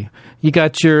McKay, you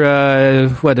got your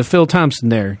Phil Thompson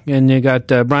there, and you got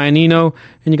Brian Eno,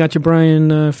 and you got your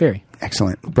Brian Ferry.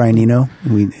 Excellent, Brian Eno.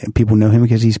 People know him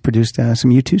because he's produced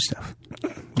some U2 stuff.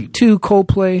 U2,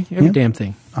 Coldplay, every damn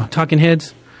thing. Talking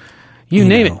Heads, you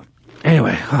name it.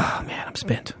 Anyway, oh man, I'm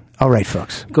spent. All right,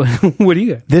 folks. Go ahead. What do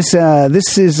you got? This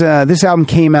album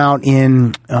came out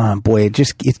in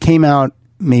it came out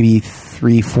maybe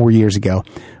 3-4 years ago,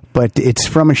 but it's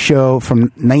from a show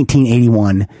from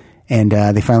 1981, and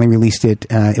they finally released it.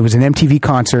 It was an MTV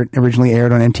concert, originally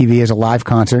aired on MTV as a live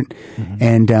concert,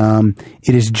 and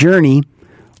it is Journey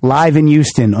live in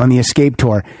Houston on the Escape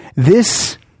Tour.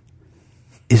 This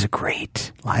is a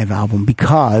great live album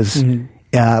because,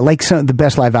 like some of the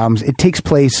best live albums, it takes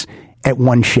place at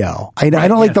one show. I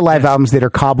don't like the live albums that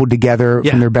are cobbled together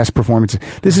from their best performances.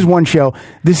 This is one show.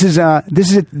 This is at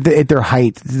their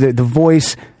height. The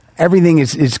voice, everything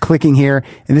is clicking here.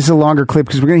 And this is a longer clip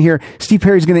because we're going to hear Steve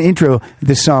Perry's going to intro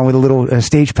this song with a little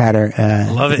stage patter.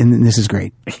 Love it. And this is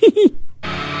great. Listen.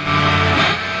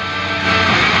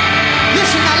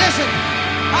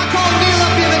 I called Neil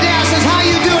up the other day. I says, how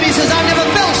you doing? He says, I never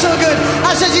felt so good.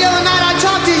 I said, the other night I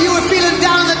talked to you, you were feeling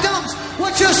down in the dumps.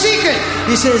 What's your secret?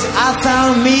 He says, I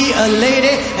found me a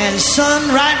lady, and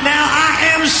son, right now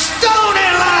I am stoned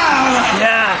in love.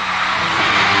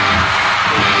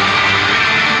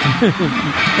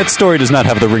 That story does not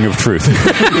have the ring of truth.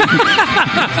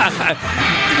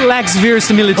 Lacks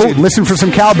verisimilitude. Oh, listen for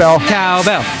some cowbell.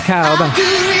 Cowbell. I do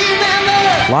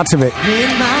remember Lots of it.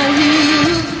 in my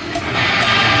youth.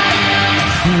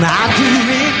 I do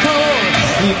recall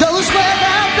those were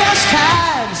the best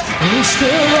times. We still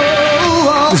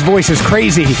roll on. This voice is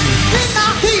crazy. In the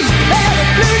heat, and the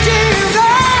blue jeans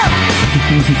up.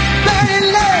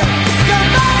 Burning love, you're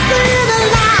not feeling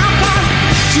like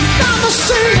she never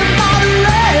seen my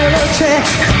reality.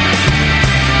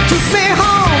 Took me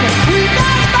home, we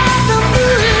got by the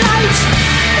moonlight.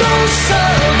 Those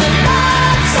southern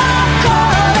nights are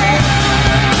calling.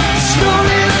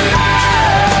 Slowly love.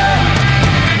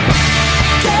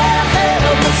 Can't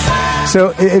help but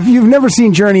So if you've never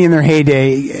seen Journey in their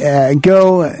heyday,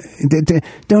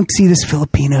 don't see this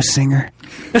Filipino singer.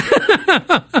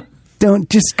 Don't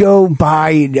just go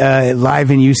buy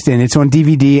Live in Houston. It's on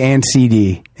DVD and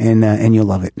CD, and you'll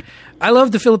love it. I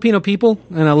love the Filipino people,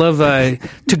 and I love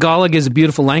Tagalog is a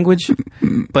beautiful language,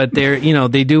 but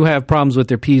they do have problems with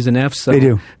their P's and F's. So. They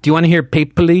do. Do you want to hear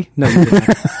papali? No, you didn't.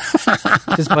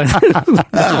 Just no.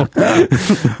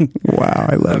 Wow,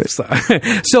 I love it. So,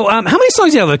 how many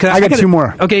songs do you have? I got two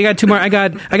more. Okay, you got two more. I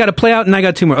got a play out, and I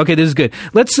got two more. Okay, this is good.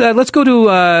 Let's go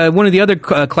to one of the other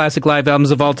classic live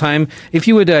albums of all time. If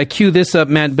you would cue this up,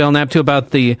 Matt Belknap, to about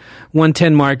the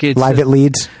 110 mark. It's, Live at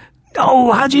Leeds.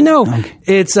 Oh, how'd you know? Okay.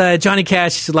 It's Johnny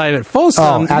Cash live at Folsom.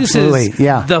 Oh, absolutely. This is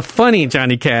yeah. the funny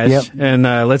Johnny Cash. Yep. And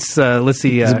let's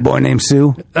see. Is it a boy named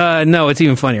Sue? No, it's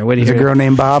even funnier. What do you Is hear? a girl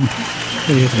named Bob?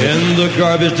 In the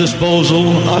garbage disposal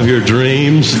of your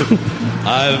dreams,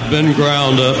 I've been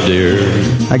ground up, dear.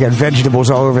 I got vegetables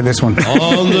all over this one.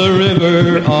 On the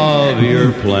river of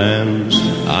your plans,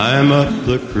 I'm up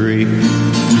the creek.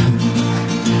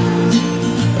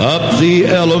 Up the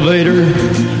elevator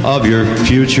of your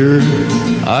future,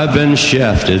 I've been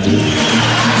shafted.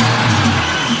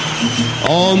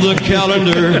 On the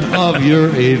calendar of your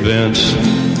events,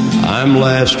 I'm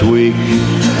last week.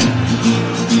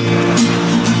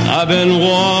 I've been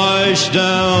washed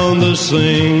down the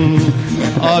sink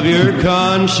of your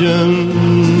conscience.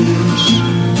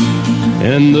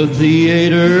 In the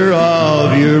theater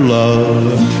of your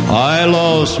love, I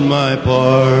lost my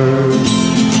part.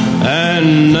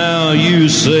 And now you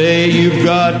say you've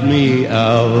got me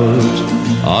out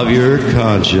of your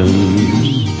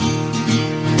conscience.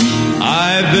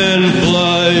 I've been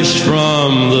flushed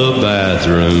from the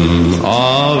bathroom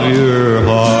of your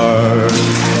heart.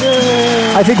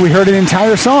 I think we heard an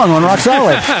entire song on Rock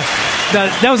Solid.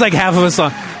 that was like half of a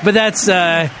song. But that's...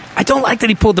 I don't like that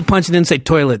he pulled the punch and didn't say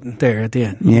toilet there at the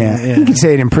end. Yeah. He can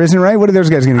say it in prison, right? What are those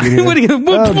guys going to do?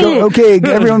 Okay,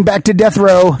 everyone back to death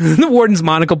row. The warden's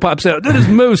monocle pops out. That is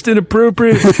most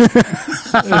inappropriate.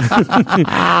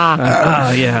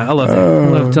 Yeah, I love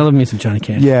it. I love me some Johnny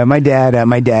Cash. Yeah, my dad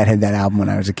had that album when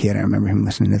I was a kid. I remember him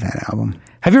listening to that album.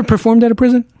 Have you ever performed at a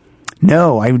prison?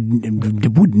 No, I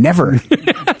would never.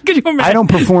 Could you imagine? I don't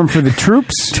perform for the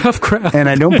troops. Tough crowd. And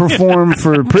I don't perform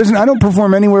for prison. I don't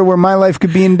perform anywhere where my life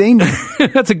could be in danger.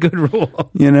 That's a good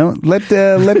rule. You know, let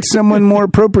someone more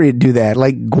appropriate do that,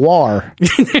 like Guar.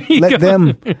 Let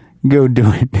them go do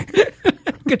it.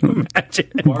 Can you imagine?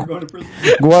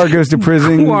 Guar goes to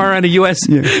prison. Guar on a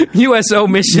USO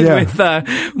mission with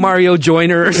Mario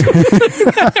Joyner or something.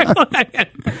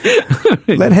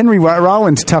 Let Henry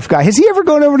Rollins, tough guy. Has he ever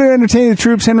gone over to entertain the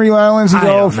troops? Henry Rollins, he's I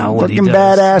all don't know what he fucking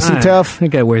does. badass and tough. That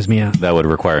guy wears me out. That would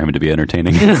require him to be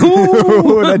entertaining.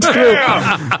 Ooh, that's true.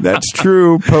 That's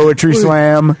true. Poetry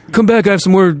slam. Come back, I have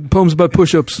some more poems about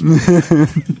push-ups.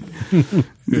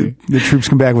 The troops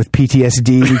come back with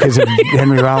PTSD because of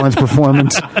Henry Rollins'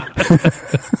 performance.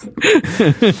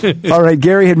 All right,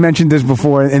 Gary had mentioned this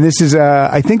before, and this is,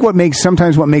 I think, what makes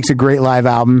a great live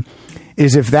album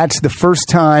is if that's the first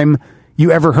time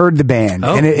you ever heard the band,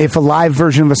 and if a live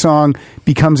version of a song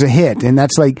becomes a hit, and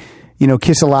that's like, you know,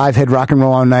 Kiss Alive had Rock and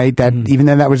Roll All Night. That even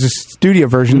though that was a studio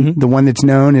version, the one that's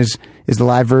known is the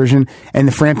live version, and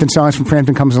the Frampton songs from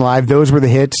Frampton Comes Alive. Those were the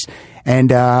hits.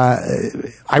 And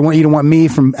I Want You to Want Me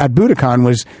from at Budokan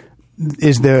is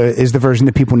the version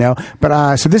that people know.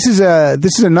 But so this is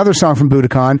another song from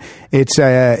Budokan.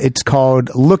 It's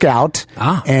called Lookout,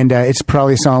 and it's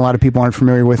probably a song a lot of people aren't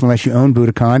familiar with unless you own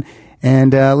Budokan.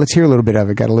 And let's hear a little bit of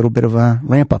it. Got a little bit of a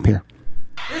ramp up here.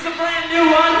 This is a brand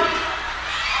new one.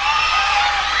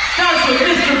 Starts with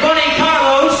Mr. Bunny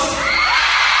Carlos.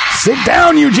 Sit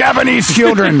down, you Japanese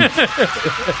children.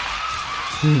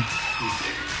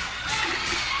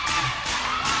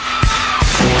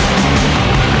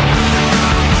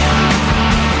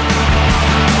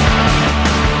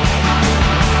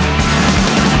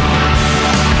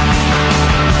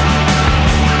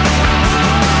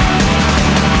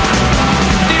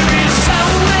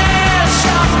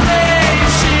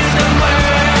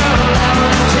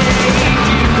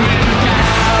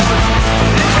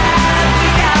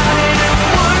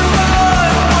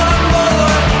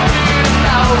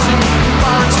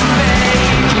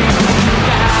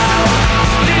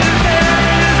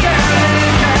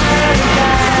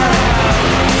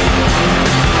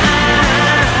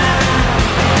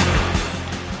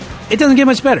 It doesn't get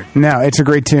much better. No, it's a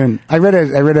great tune. I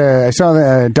saw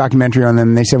a documentary on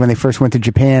them. They said when they first went to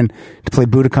Japan to play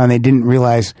Budokan, they didn't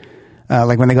realize,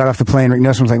 like when they got off the plane, Rick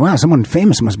Nelson was like, "Wow, someone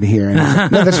famous must be here." And I was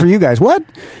like, "No, that's for you guys." What?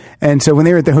 And so when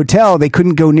they were at the hotel, they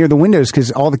couldn't go near the windows because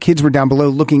all the kids were down below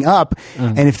looking up.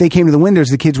 And if they came to the windows,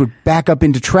 the kids would back up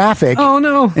into traffic. Oh,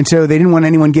 no. And so they didn't want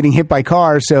anyone getting hit by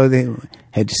cars, so they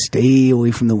had to stay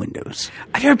away from the windows.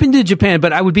 I've never been to Japan,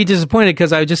 but I would be disappointed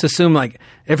because I would just assume like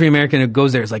every American who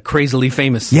goes there is like crazily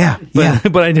famous. Yeah,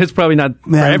 but it's probably not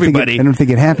for everybody. I don't think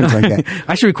it happens like that.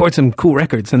 I should record some cool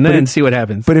records and then see what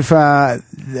happens. But if I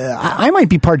might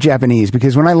be part Japanese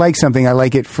because when I like something, I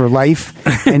like it for life,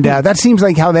 and that seems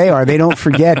like how they are. They don't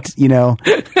forget,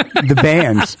 the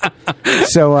bands.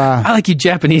 So I like you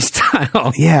Japanese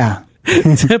style. Yeah.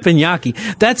 Teppanyaki.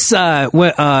 That's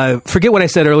forget what I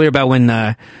said earlier about when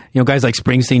guys like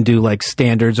Springsteen do like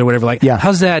standards or whatever. Like,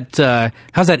 how's that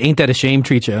Ain't That a Shame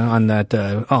treat you on that?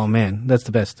 Oh man, that's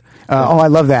the best. I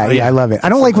love that. Yeah, I love it. I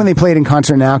don't like when they play it in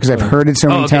concert now because I've heard it so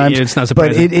many times. Yeah, it's not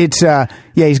surprising. But it's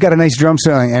he's got a nice drum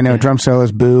solo. I know drum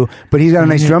solos boo, but he's got a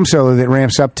nice drum solo that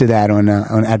ramps up to that on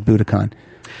at Budokan.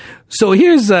 So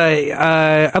here's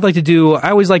I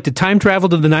always like to time travel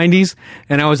to the 90s,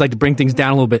 and I always like to bring things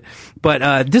down a little bit.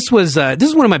 But this is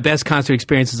one of my best concert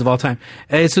experiences of all time.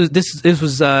 This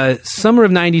was summer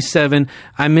of '97.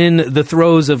 I'm in the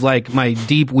throes of like my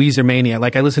deep Weezer mania.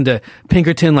 Like I listened to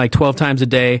Pinkerton like 12 times a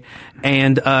day,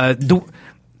 and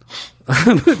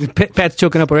Pat's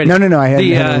choking up already. No. I had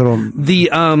a little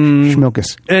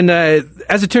schmilkus. And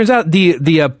as it turns out, the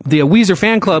Weezer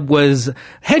fan club was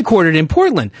headquartered in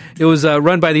Portland. It was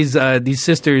run by these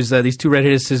sisters, these two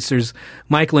redheaded sisters,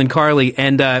 Michael and Carly.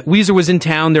 And Weezer was in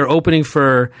town. They're opening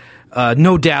for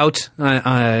No Doubt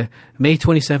May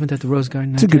 27th at the Rose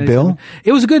Garden. It's a good bill.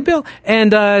 It was a good bill.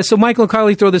 And so Michael and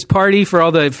Carly throw this party for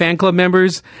all the fan club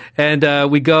members, and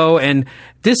we go. And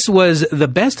this was the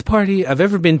best party I've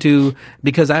ever been to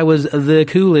because I was the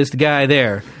coolest guy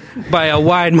there by a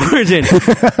wide margin.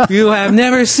 You have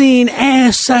never seen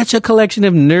such a collection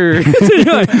of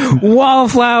nerds.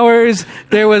 Wallflowers.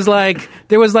 There was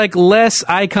like less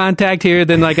eye contact here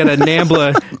than like at a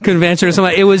NAMBLA convention or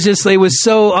something. It was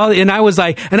so, and I was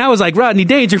like Rodney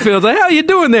Dangerfield, like, how you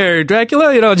doing there,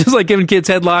 Dracula? Just like giving kids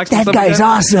headlocks. That guy's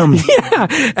awesome. Yeah.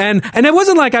 And it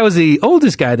wasn't like I was the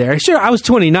oldest guy there. Sure, I was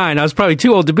 29. I was probably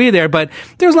too old to be there, but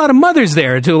there was a lot of mothers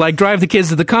there to like drive the kids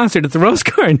to the concert at the Rose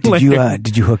Garden.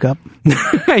 Did you hook up?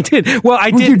 I did. Well, I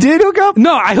did. You did hook up?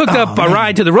 No, I hooked up a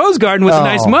ride to the Rose Garden with a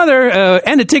nice mother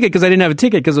and a ticket because I didn't have a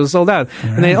ticket because it was sold out.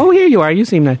 Right. And they, here you are. You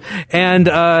seem nice. And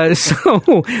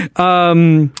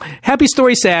happy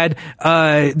story, sad.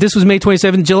 This was May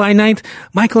 27th. July 9th,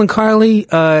 Michael and Carly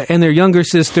and their younger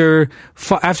sister,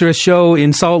 after a show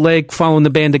in Salt Lake, following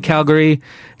the band to Calgary,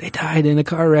 they died in a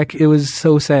car wreck. It was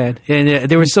so sad. And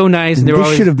they were so nice. And they were this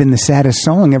always, should have been the saddest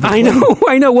song ever. I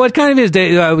know. What kind of is?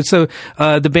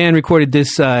 The band recorded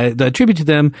this the tribute to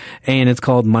them, and it's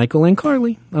called Michael and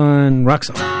Carly on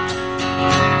Roxo.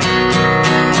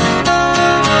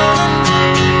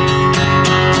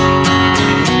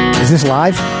 Is this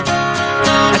live?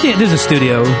 I think this is a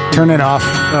studio. Turn it off.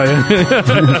 Oh yeah.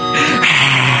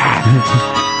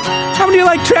 How many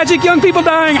like tragic young people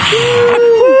dying?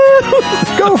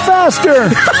 Go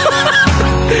faster.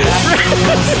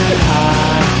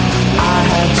 I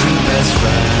had two best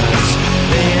friends.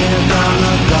 They lived on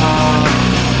the dock,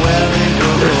 wearing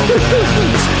go-go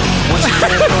pants. Once you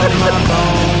kept all my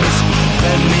bones,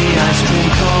 fed me ice cream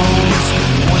cones.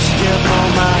 Once you kept all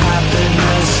my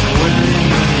happiness, wouldn't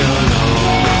leave me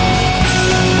alone.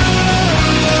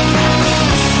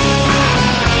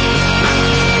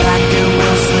 Back in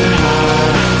Wilson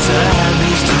High, to have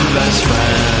these two best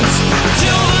friends.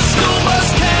 Till the school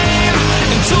bus came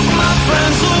and took my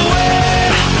friends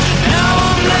away. Now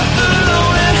I'm left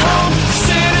alone at home,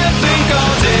 sit and think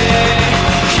all day.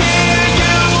 Hear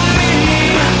you,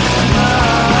 me,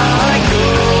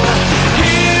 Michael.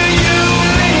 Hear you,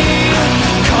 me,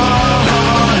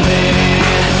 Carly.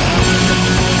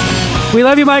 We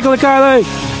love you, Michael and Carly.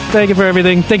 Thank you for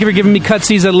everything. Thank you for giving me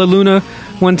cutsies at La Luna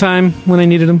one time when I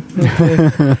needed them.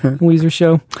 Weezer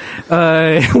show.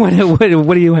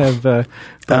 What do you have?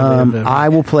 I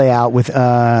will play out with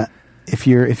if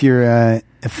you're a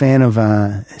fan of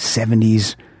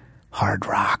 70s hard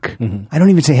rock. Mm-hmm. I don't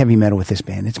even say heavy metal with this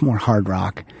band. It's more hard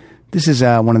rock. This is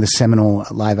one of the seminal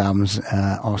live albums.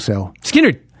 Also,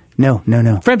 Skynyrd. No.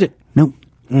 Frampton. No.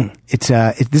 It's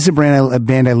this is a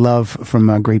band I love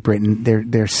from Great Britain.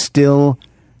 They're still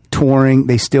touring.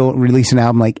 They still release an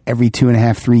album like every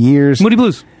 2.5-3 years. Moody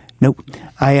Blues. Nope.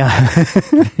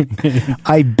 I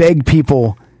beg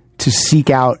people to seek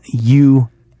out UFO.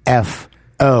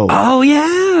 Oh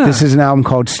yeah. This is an album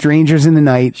called Strangers in the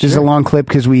Night. Sure. This is a long clip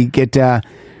because we get a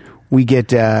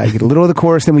little of the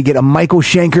chorus, then we get a Michael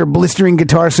Schenker blistering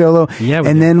guitar solo,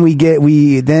 and then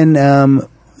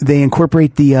they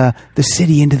incorporate the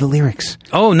city into the lyrics.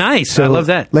 Oh, nice! So I love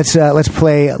that. Let's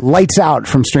play "Lights Out"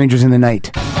 from Strangers in the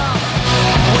Night.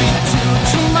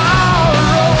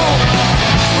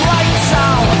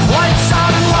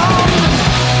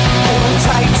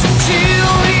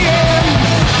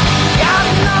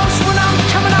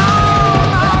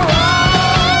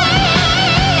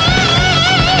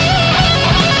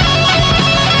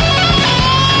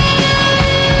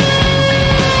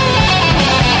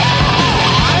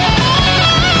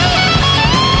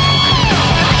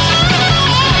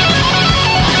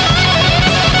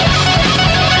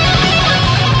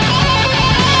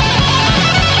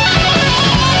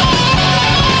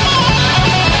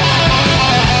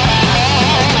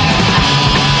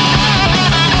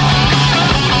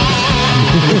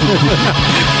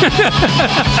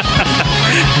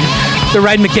 They're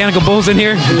riding mechanical bulls in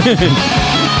here. Lights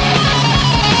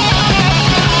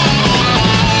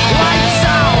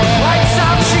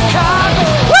out Chicago.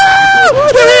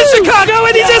 Woo! They're in Chicago,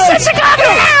 and he just said Chicago.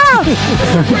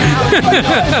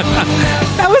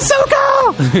 That was so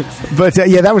cool. But I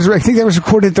think that was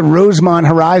recorded at the Rosemont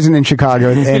Horizon in Chicago,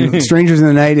 and Strangers in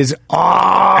the Night is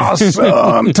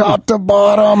awesome, top to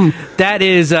bottom. That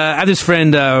is, I have this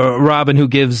friend Robin who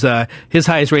gives his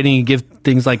highest rating. He gives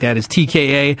things like that is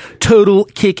TKA, total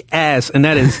kick ass, and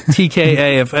that is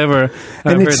TKA if ever.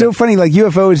 And it's so funny, like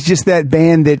UFO is just that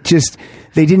band that just.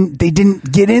 They didn't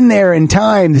get in there in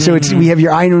time. So we have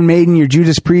your Iron Maiden, your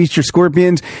Judas Priest, your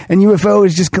Scorpions, and UFO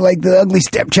is just like the ugly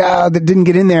stepchild that didn't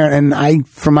get in there. And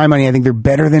for my money, I think they're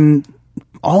better than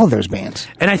all of those bands.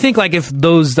 And I think like if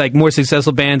those like more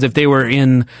successful bands, if they were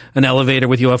in an elevator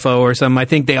with UFO or something, I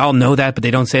think they all know that, but they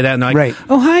don't say that. And they're like, right.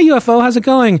 Oh, hi UFO, how's it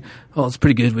going? Oh, it's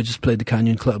pretty good. We just played the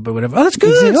Canyon Club or whatever. Oh, that's good.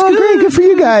 Exactly. Oh, great. Good for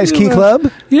you guys, Key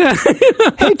Club. Yeah.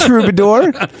 Hey,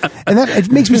 Troubadour. And it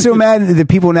makes me so mad that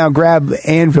people now grab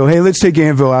Anvil. Hey, let's take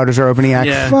Anvil out as our opening act.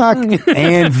 Yeah. Fuck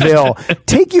Anvil.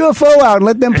 Take UFO out and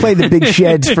let them play the big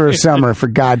sheds for a summer, for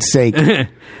God's sake.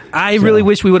 I really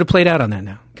wish we would have played out on that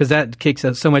now. because that kicks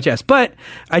so much ass. But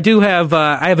I do have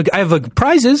I have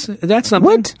prizes. That's something.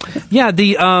 What? Yeah,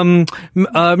 the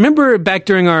remember back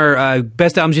during our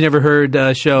Best Albums You Never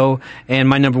Heard show, and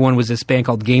my number one was this band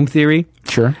called Game Theory.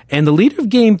 Sure. And the leader of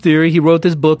Game Theory, he wrote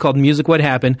this book called Music What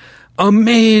Happened.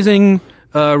 Amazing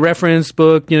reference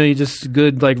book. You just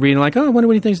good like reading like, oh, I wonder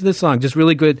what he thinks of this song. Just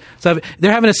really good stuff.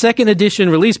 They're having a second edition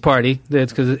release party,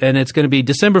 and it's going to be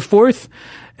December 4th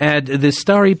at the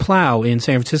Starry Plow in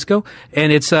San Francisco.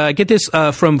 And it's, get this,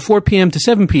 from 4 p.m. to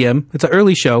 7 p.m. It's an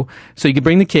early show, so you can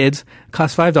bring the kids.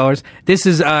 Costs $5. This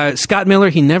is Scott Miller.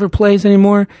 He never plays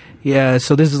anymore. Yeah,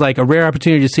 so this is like a rare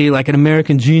opportunity to see like an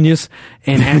American genius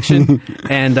in action.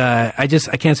 And I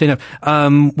can't say enough.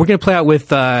 We're gonna play out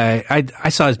with I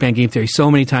saw his band Game Theory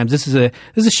so many times. This is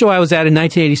a show I was at in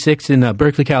 1986 in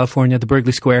Berkeley, California, at the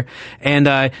Berkeley Square.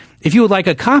 And if you would like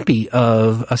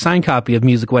a signed copy of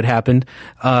Music What Happened,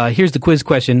 here's the quiz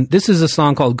question. This is a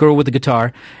song called Girl with the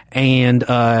Guitar, and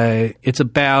it's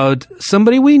about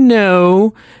somebody we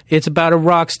know. It's about a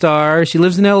rock star. She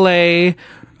lives in L.A.,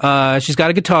 she's got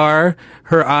a guitar.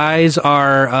 Her eyes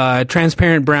are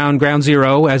transparent brown, ground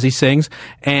zero, as he sings.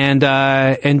 And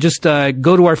just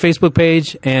go to our Facebook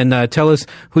page and tell us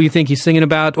who you think he's singing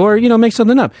about, or make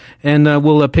something up, and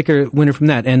we'll pick a winner from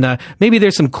that. And maybe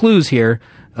there's some clues here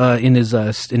in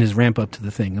his ramp up to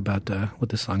the thing about what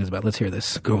this song is about. Let's hear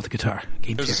this. Girl with the Guitar.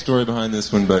 There's a story behind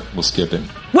this one, but we'll skip it.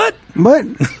 What?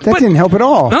 That didn't help at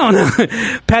all. Oh no,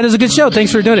 Pat, is a good show.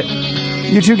 Thanks for doing it.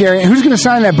 You too, Gary. Who's going to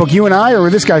sign that book? You and I, or will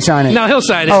this guy sign it? No, he'll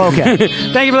sign it. Oh, okay.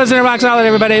 Thank you for listening to Rock Solid,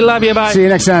 everybody. Love you. Bye. See you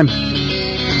next time.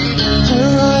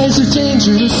 Her eyes are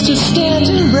dangerous, just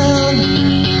standing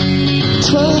round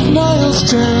 12 miles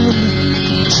down,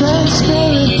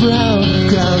 transparent brown,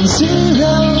 ground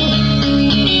zero.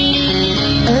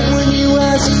 And when you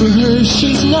ask for her,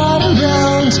 she's not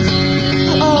around.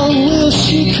 Oh, will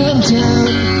she come down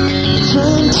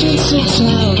from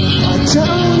Tinseltown? I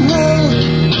don't know.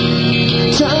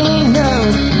 Don't know.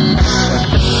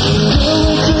 Girl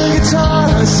with the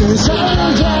guitar says,